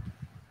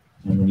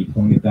 And then he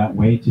pointed that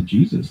way to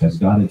Jesus as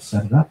God had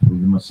set it up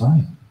through the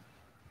Messiah.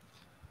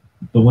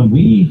 But when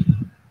we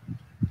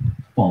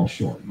fall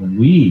short, when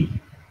we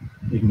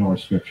ignore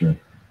Scripture,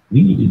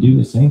 we need to do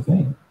the same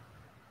thing.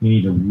 We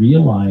need to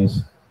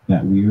realize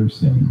that we are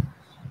sinning.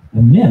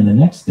 And then the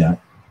next step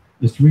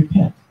is to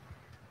repent.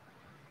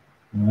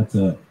 And that's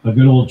a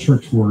good old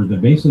church word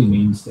that basically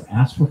means to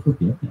ask for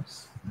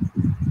forgiveness.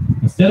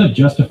 Instead of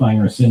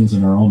justifying our sins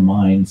in our own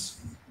minds,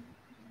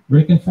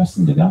 we're to confess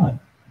them to God.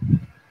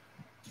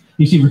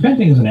 You see,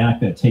 repenting is an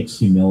act that takes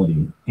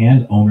humility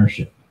and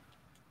ownership.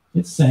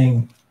 It's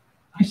saying,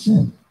 I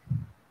sinned.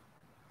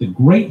 The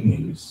great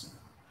news,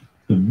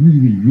 the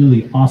really,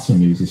 really awesome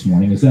news this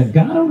morning is that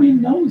God already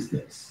knows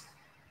this.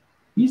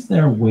 He's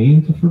there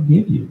waiting to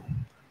forgive you.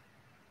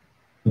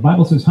 The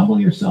Bible says,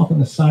 humble yourself in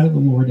the sight of the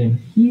Lord, and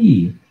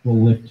he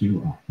will lift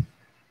you up.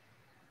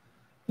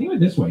 Think of it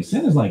this way.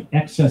 Sin is like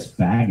excess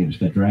baggage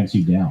that drags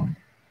you down.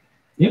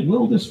 It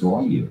will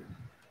destroy you.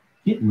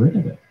 Get rid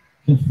of it.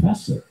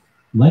 Confess it.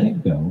 Let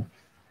it go.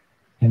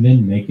 And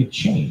then make it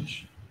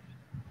change.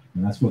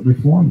 And that's what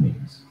reform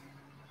means.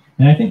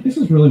 And I think this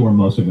is really where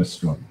most of us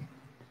struggle.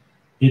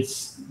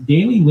 It's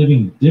daily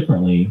living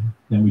differently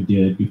than we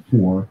did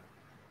before,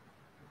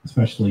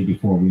 especially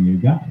before we knew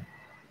God.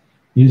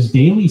 It is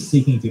daily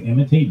seeking to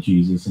imitate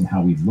Jesus in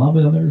how we love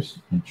others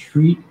and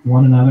treat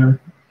one another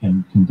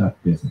and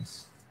conduct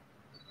business.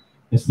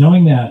 It's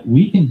knowing that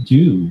we can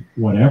do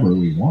whatever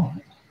we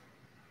want,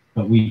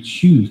 but we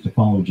choose to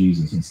follow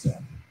Jesus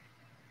instead.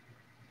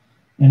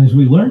 And as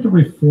we learn to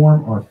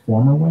reform our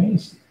former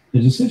ways,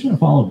 the decision to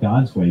follow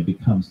God's way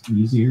becomes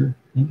easier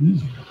and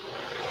easier.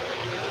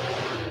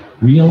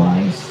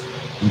 Realize,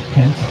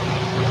 repent,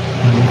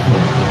 and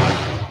reform.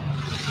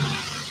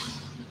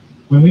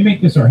 When we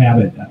make this our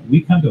habit,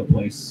 we come to a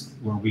place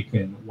where we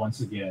can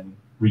once again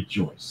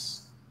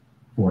rejoice.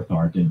 Fourth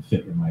R didn't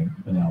fit in my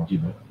analogy,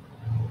 but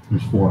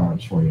there's 4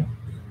 R's for you.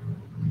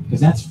 Because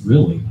that's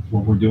really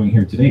what we're doing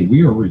here today.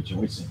 We are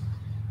rejoicing.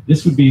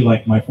 This would be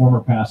like my former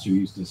pastor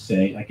used to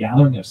say, a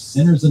gathering of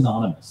sinners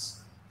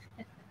anonymous.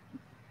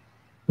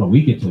 But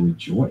we get to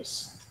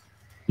rejoice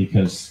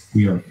because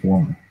we are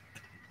former.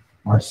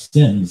 Our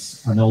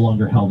sins are no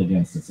longer held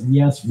against us. And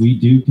yes, we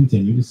do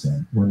continue to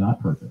sin. We're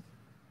not perfect.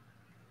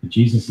 But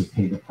Jesus has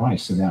paid the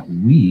price so that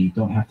we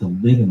don't have to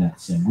live in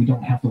that sin. We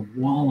don't have to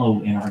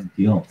wallow in our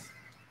guilt.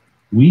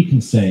 We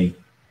can say,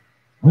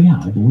 oh yeah,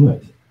 I blew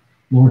it.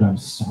 Lord, I'm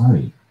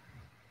sorry.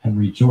 And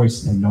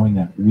rejoice in knowing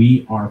that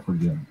we are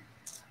forgiven.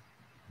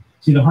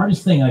 See, the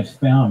hardest thing I've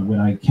found when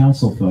I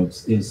counsel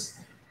folks is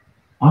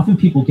often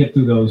people get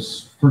through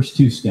those first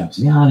 2 steps.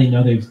 Yeah, they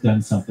know they've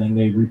done something.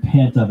 They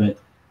repent of it.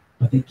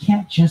 But they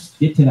can't just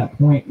get to that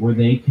point where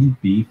they can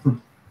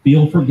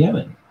feel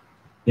forgiven.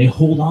 They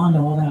hold on to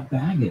all that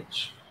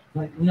baggage.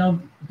 Like,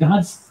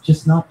 God's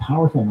just not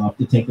powerful enough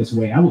to take this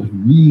away. I was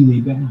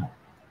really bad.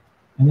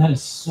 And that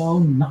is so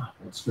not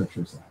what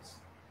Scripture says.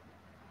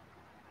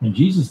 When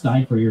Jesus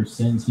died for your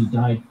sins, he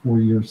died for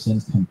your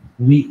sins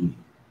completely.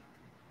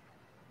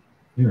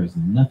 There is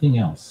nothing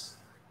else.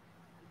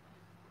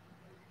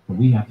 But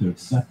we have to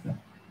accept that.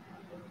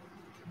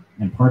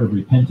 And part of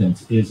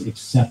repentance is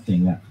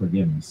accepting that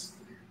forgiveness.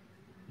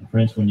 And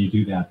friends, when you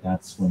do that,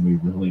 that's when we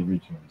really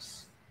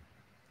rejoice.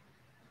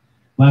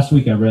 Last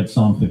week I read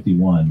Psalm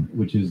 51,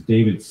 which is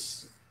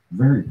David's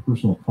very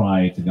personal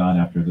cry to God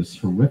after this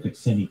horrific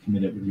sin he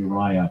committed with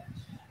Uriah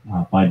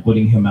by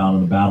putting him out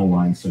on the battle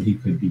line so he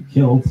could be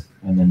killed,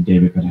 and then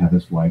David could have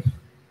his wife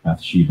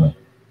Bathsheba.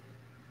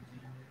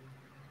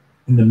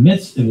 In the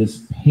midst of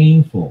this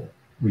painful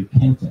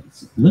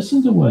repentance,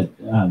 listen to what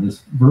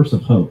this verse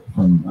of hope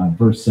from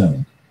verse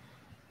 7.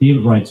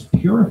 David writes,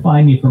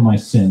 "Purify me from my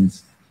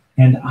sins,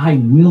 and I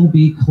will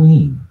be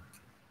clean.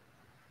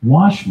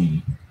 Wash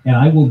me, and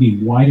I will be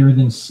whiter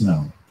than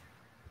snow.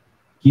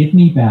 Give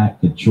me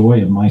back the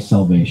joy of my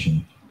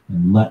salvation,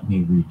 and let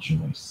me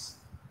rejoice."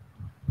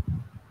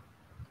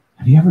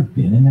 Have you ever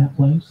been in that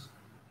place?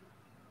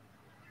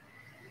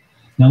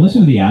 Now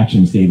listen to the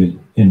actions David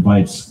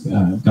invites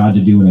God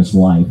to do in his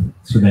life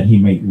so that he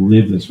may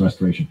live this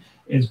restoration.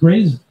 As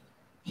great as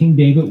King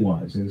David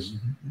was, as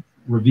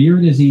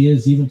revered as he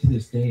is even to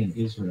this day in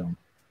Israel,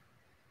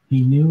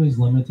 he knew his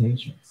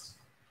limitations.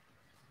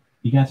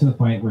 He got to the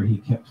point where he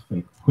quit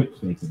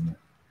faking it.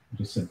 He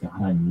just said,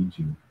 God, I need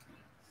you.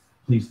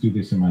 Please do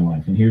this in my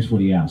life. And here's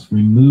what he asked.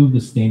 Remove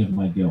the stain of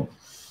my guilt.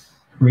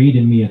 Create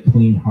in me a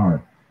clean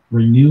heart.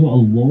 Renew a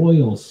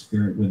loyal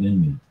spirit within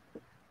me.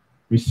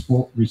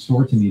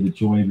 Restore to me the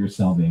joy of your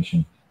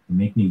salvation and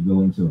make me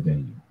willing to obey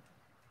you.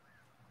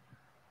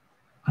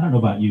 I don't know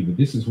about you, but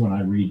this is when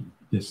I read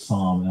this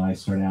psalm and I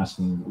start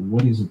asking,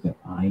 what is it that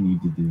I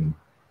need to do?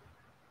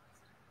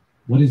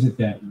 What is it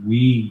that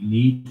we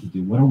need to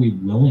do? What are we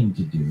willing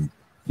to do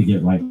to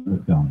get right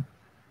with God?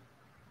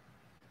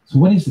 So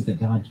what is it that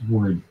God's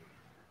word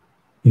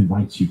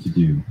invites you to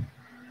do?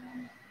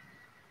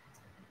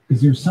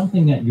 Is there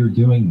something that you're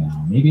doing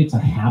now? Maybe it's a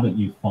habit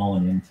you've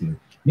fallen into.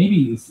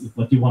 Maybe it's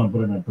like you want to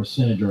put in a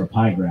percentage or a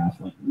pie graph,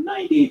 like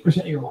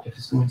 98% of your life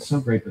is going so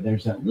great, but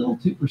there's that little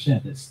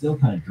 2% that still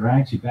kind of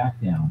drags you back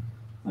down,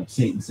 like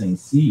Satan saying,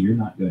 see, you're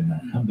not good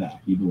enough. Come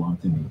back. You belong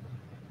to me.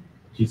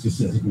 Jesus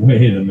says,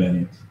 wait a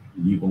minute.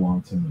 You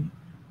belong to me.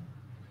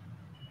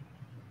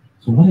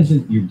 So what is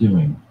it you're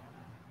doing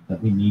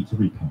that we need to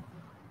repent?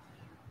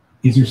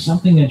 Is there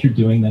something that you're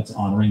doing that's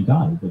honoring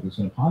God, that is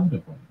in a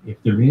positive way?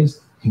 If there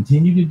is,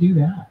 continue to do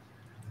that.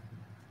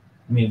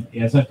 I mean,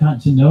 as I've gotten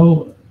to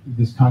know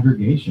this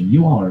congregation,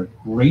 you all are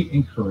great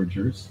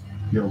encouragers.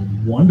 You're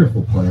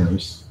wonderful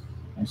players.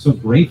 I'm so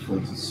grateful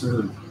to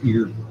serve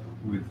here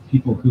with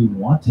people who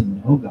want to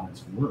know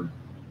God's word.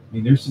 I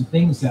mean, there's some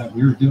things that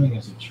we're doing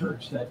as a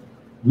church that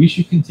we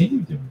should continue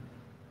doing.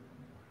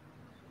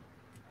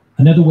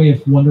 Another way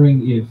of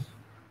wondering if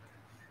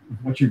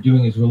what you're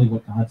doing is really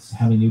what God's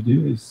having you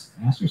do is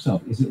ask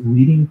yourself, is it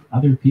leading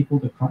other people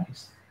to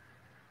Christ?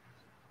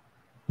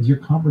 Is your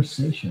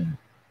conversation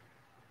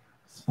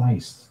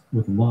spiced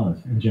with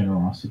love and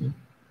generosity?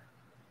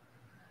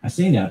 I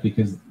say that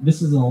because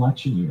this is an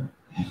election year.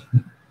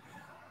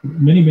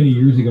 Many, many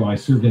years ago, I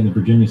served in the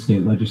Virginia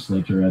State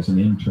Legislature as an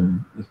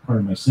intern as part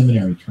of my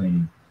seminary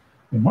training.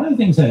 And one of the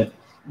things that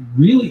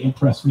really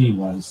impressed me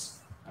was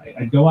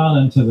I'd go out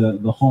into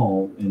the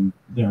hall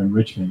there in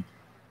Richmond,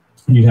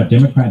 and you'd have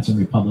Democrats and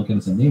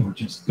Republicans, and they were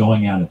just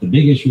going at it. The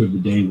big issue of the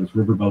day was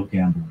riverboat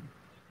gambling.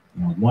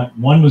 You know,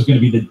 one was going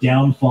to be the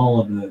downfall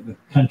of the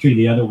country.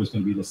 The other was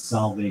going to be the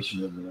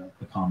salvation of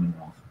the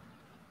Commonwealth.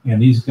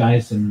 And these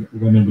guys and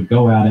women would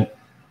go at it.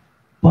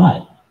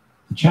 But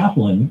the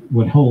chaplain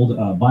would hold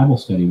a Bible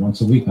study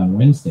once a week on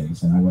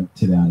Wednesdays. And I went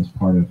to that as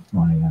part of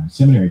my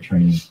seminary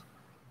training.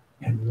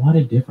 And what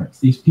a difference.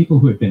 These people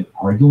who had been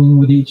arguing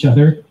with each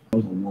other, that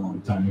was a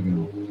long time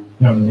ago.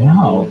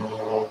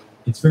 Now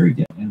it's very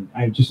different. And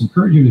I just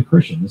encourage you as a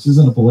Christian, this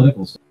isn't a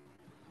political study.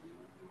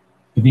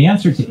 If the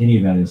answer to any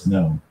of that is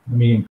no, let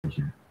me encourage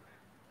you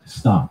to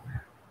stop,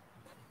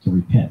 to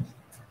repent,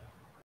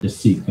 to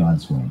seek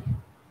God's way.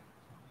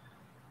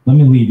 Let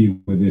me leave you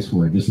with this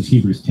word. This is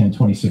Hebrews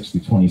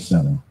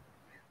 10:26-27.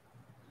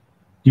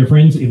 Dear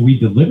friends, if we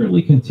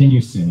deliberately continue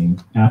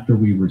sinning after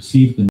we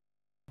receive the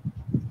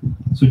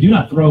so do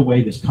not throw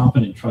away this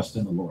confident trust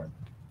in the Lord.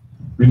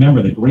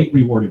 Remember the great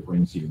reward it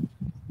brings you.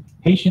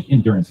 Patient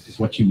endurance is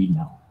what you need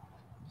now,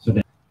 so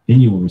that then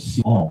you will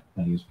receive all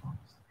that he has promised.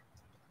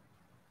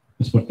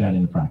 Let's put that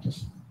into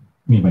practice.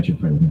 Let me invite you to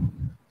pray with me.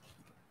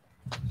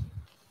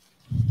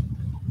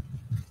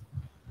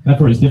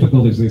 Therefore, as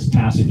difficult as this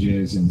passage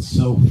is and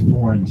so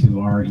foreign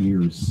to our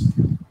ears,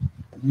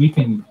 we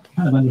can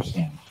kind of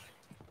understand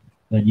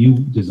that you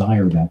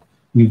desire that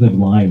we live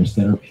lives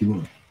that are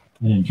pure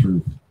and in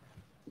truth.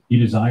 You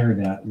desire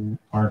that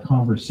our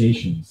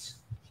conversations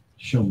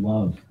show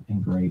love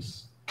and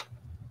grace.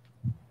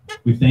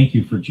 We thank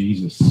you for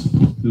Jesus,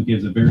 who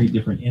gives a very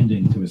different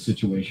ending to a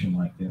situation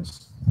like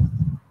this.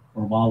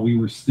 Or while we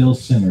were still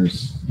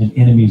sinners and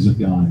enemies of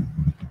God,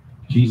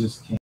 Jesus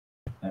came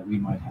that we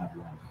might have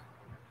life.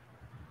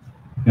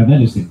 Now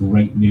that is the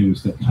great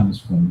news that comes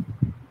from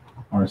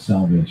our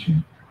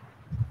salvation.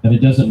 That it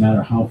doesn't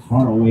matter how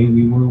far away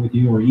we were with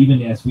you, or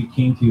even as we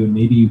came to you and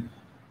maybe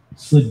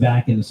slid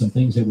back into some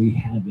things that we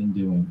had been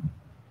doing.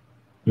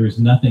 There is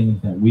nothing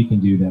that we can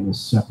do that will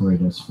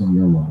separate us from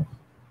your love.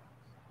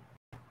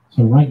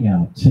 So right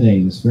now,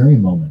 today, this very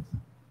moment,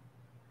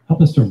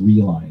 help us to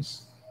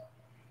realize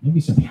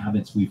maybe some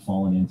habits we've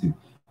fallen into,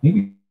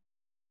 maybe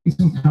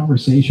some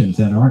conversations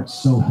that aren't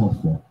so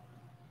helpful,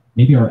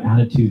 maybe our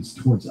attitudes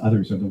towards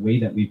others or the way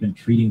that we've been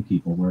treating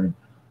people, where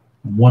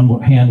on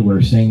one hand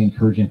we're saying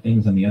encouraging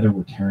things, on the other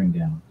we're tearing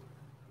down.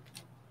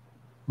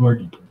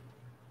 Lord,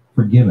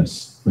 forgive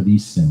us for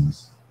these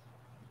sins.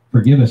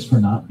 Forgive us for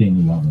not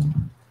being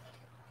loving.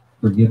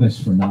 Forgive us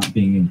for not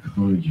being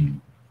encouraging.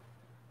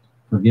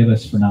 Forgive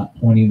us for not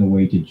pointing the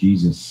way to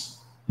Jesus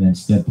and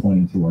instead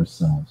pointing to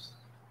ourselves.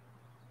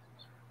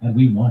 And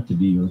we want to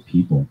be your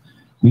people.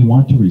 We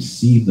want to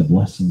receive the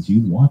blessings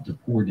you want to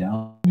pour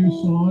down. New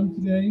song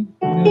today.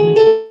 And as I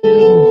share this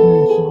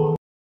new song,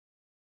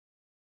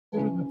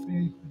 consider the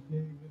faith of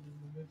David in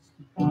the midst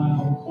of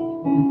trials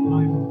that we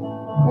find in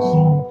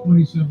Psalm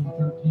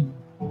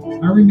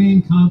 27:13. I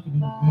remain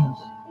confident of this.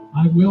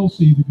 I will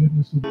see the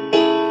goodness of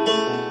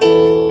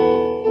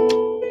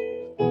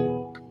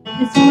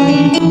It's where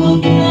your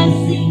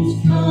blessings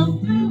come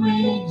through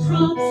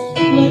raindrops,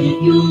 but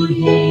if your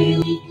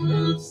healing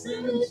comes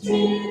through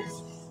tears,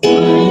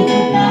 what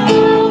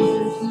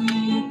 1,000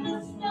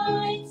 sleepless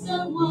nights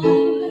are what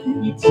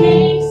it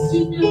takes to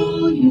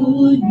know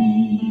your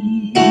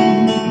need.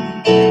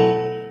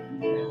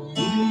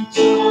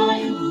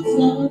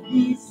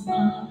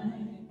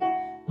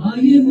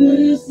 your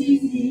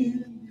mercies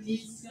in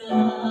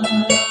disguise.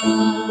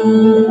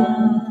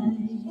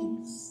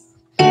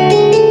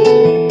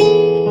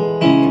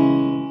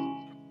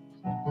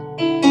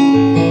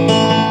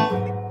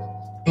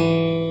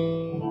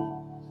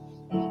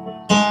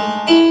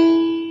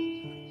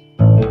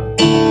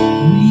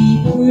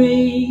 We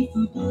pray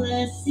for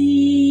blessings,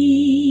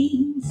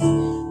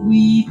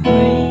 we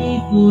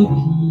pray for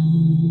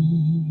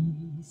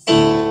peace,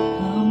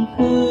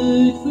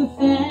 comfort for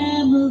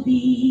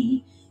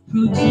family,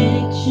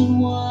 protection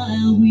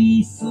while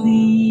we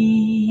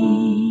sleep.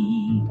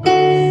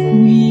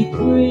 We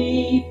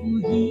pray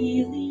for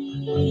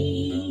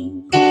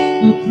healing,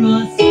 for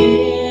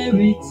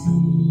prosperity.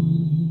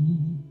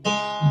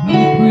 We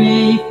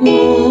pray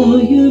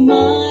for your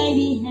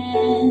mighty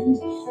hand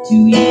to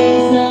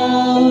ease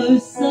our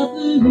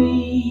suffering,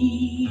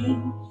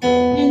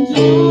 and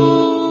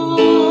all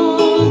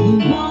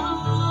the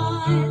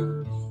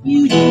while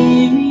you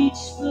hear each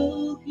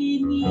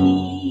spoken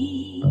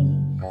need.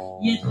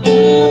 Yet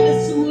love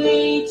is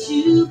way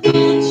too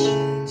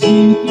much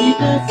to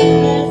give us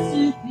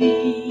lesser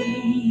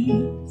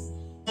things.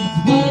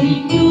 What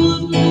if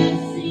your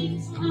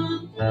blessings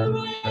come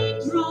through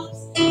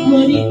raindrops?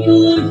 What if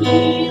your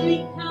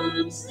healing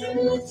comes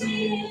through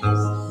tears?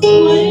 What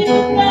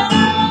if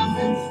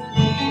 1,000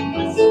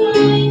 sleepless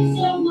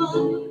nights are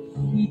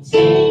what it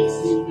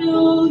takes to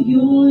know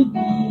your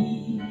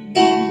name?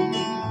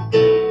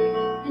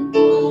 And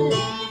what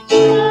if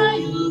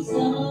trials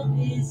of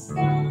this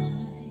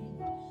life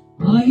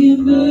are your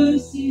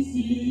mercies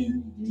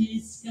in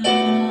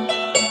disguise?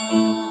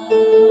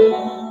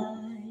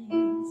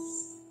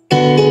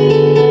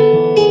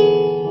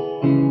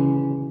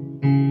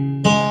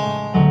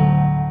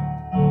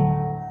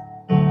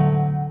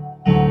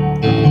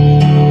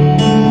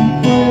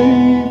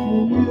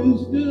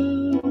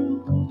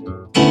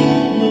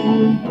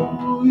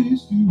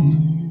 Voice to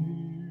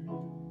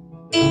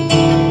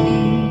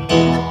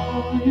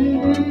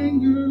hear,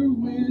 anger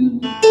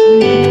when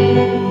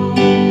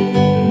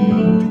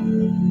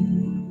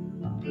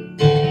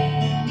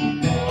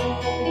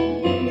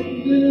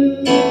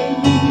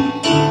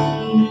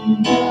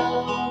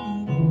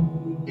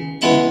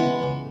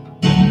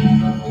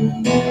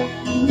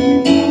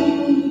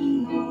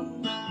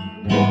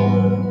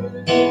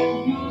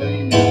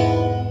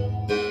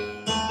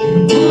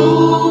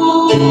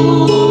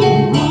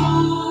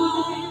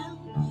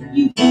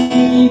you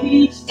give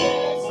each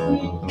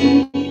desperate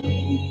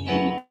plea.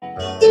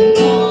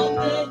 All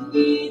that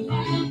we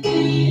have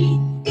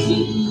faith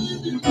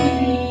to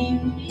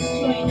believe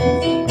is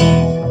joyous.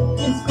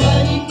 It's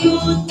what if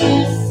your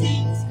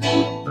blessings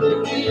come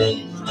through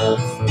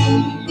raindrops,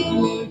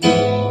 your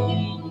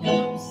healing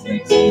comes through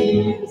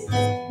tears.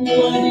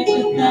 What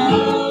if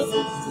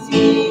 1,000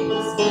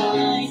 sleepless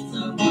nights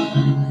are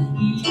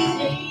what it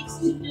takes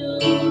to know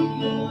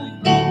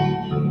your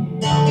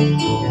name?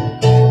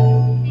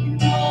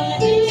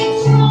 What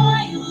if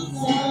trials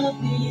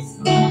of this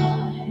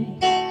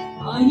life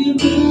are your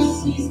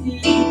mercies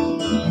in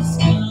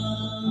disguise?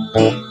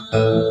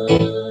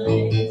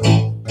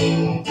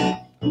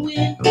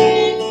 When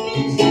friends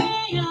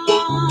betray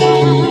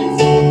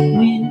us,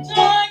 when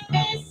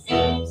darkness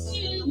seems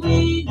to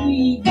win,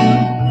 we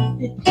know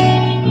that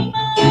pain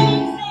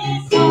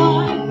reminds this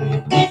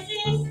heart, this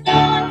is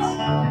not all.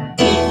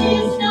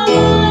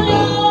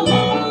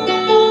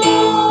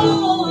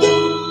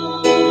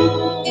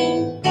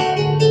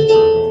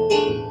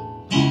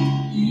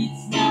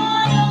 It's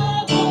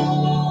not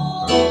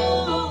all.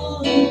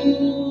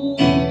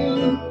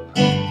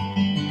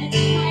 Let's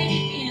try it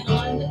again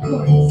on the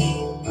chorus.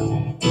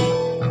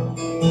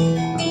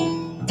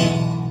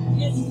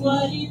 It's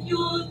what if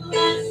your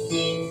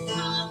blessings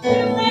come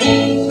through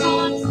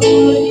raindrops? What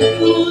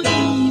if your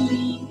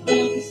healing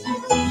comes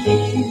through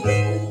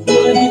tears?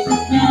 What if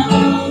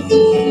 1,000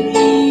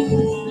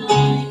 sleepless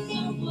nights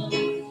are what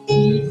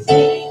it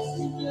takes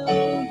to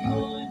know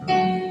your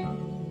name?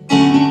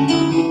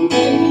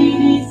 Maybe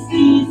this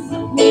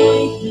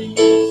disappointment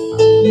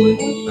or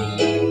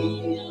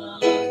giving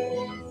up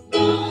this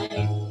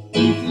life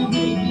is a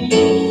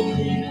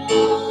revealing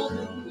of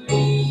the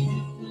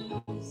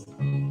greatest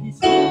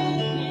this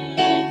world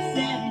can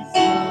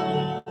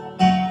satisfy.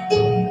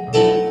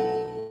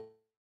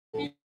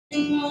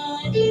 And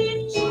what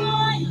if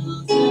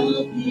trials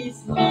of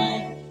this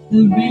life,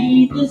 the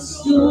rain, the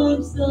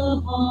storms,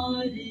 the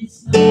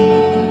hardest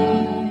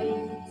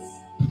nights,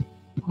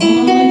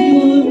 are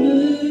your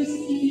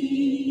mercies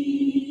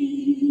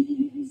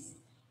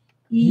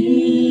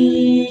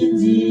in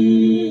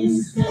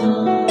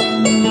disguise?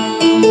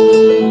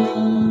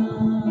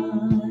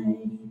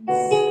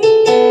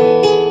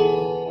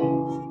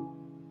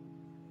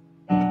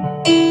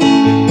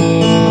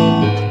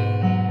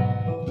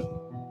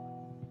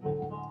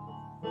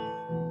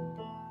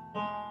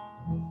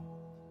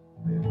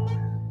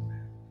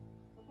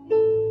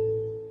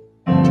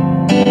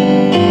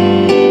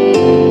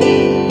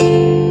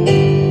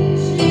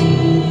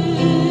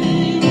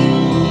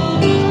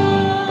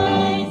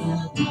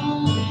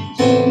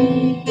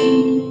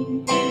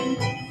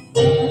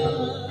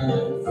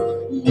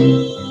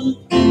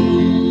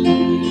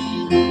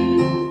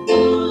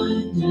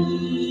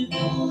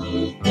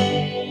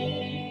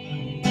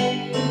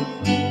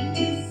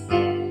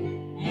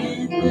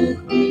 the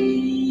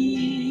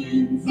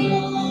things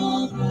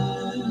of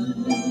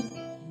earth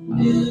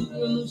will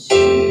grow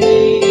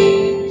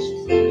strange,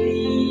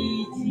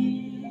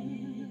 fleeting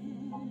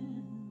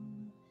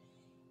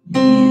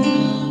in the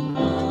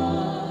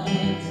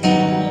light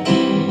of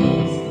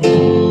His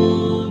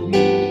glory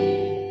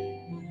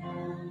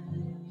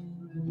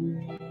and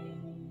grace.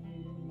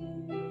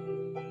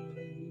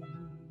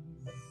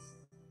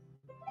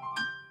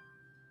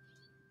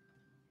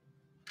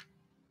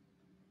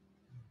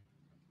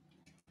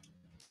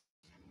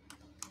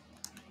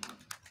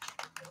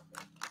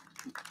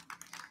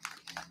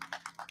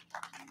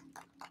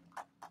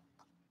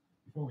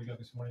 Before we go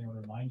this morning, I want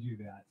to remind you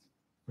that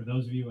for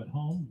those of you at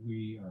home,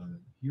 we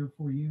are here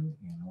for you.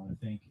 And I want to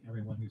thank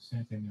everyone who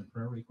sent in their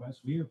prayer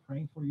requests. We are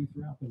praying for you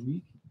throughout the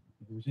week.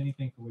 If there's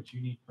anything for which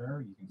you need prayer,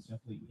 you can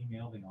simply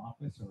email the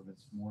office, or if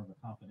it's more of a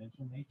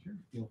confidential nature,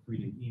 feel free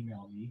to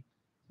email me,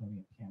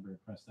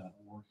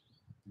 Tony@CambriaPress.org.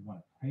 We want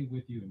to pray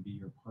with you and be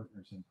your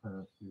partners in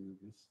prayer through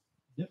this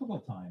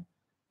difficult time,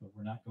 but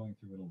we're not going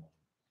through it alone.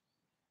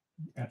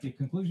 At the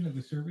conclusion of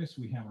the service,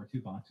 we have our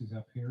two boxes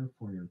up here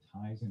for your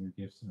tithes and your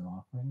gifts and your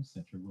offerings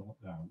that you're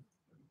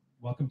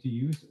welcome to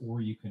use,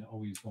 or you can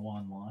always go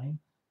online.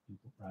 You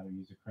could rather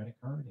use a credit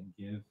card and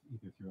give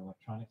either through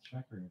electronic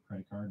check or your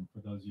credit card. And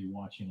for those of you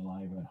watching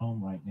live at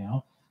home right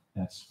now,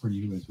 that's for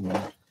you as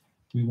well.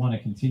 We want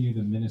to continue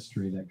the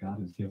ministry that God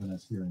has given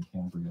us here in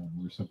Cambria,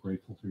 and we're so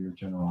grateful for your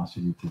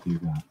generosity to do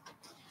that.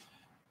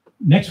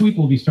 Next week,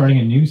 we'll be starting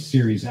a new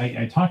series.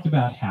 I talked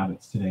about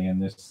habits today in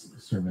this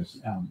service.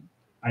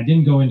 I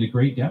didn't go into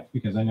great depth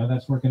because I know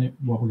that's what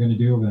we're going to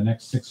do over the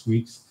next 6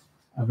 weeks.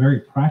 A very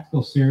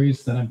practical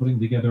series that I'm putting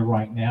together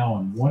right now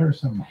on what are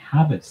some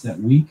habits that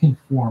we can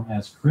form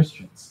as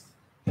Christians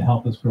to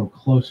help us grow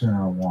closer in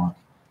our walk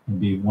and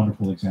be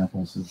wonderful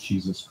examples of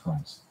Jesus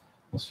Christ.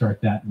 We'll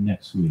start that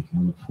next week, and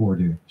I look forward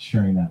to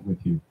sharing that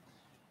with you.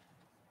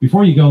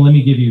 Before you go, let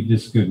me give you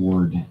this good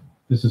word.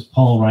 This is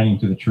Paul writing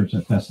to the church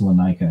at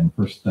Thessalonica in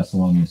 1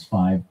 Thessalonians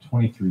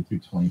 5:23 through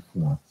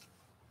 24.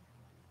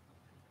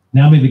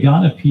 Now may the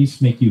God of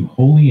peace make you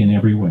holy in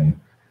every way,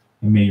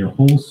 and may your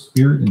whole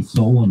spirit and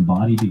soul and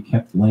body be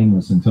kept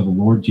blameless until the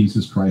Lord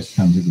Jesus Christ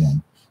comes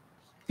again.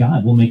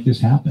 God will make this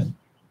happen,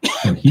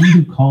 for he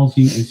who calls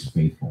you is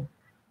faithful.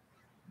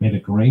 May the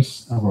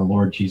grace of our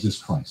Lord Jesus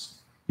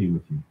Christ be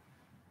with you.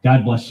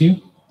 God bless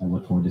you. I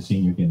look forward to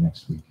seeing you again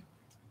next week.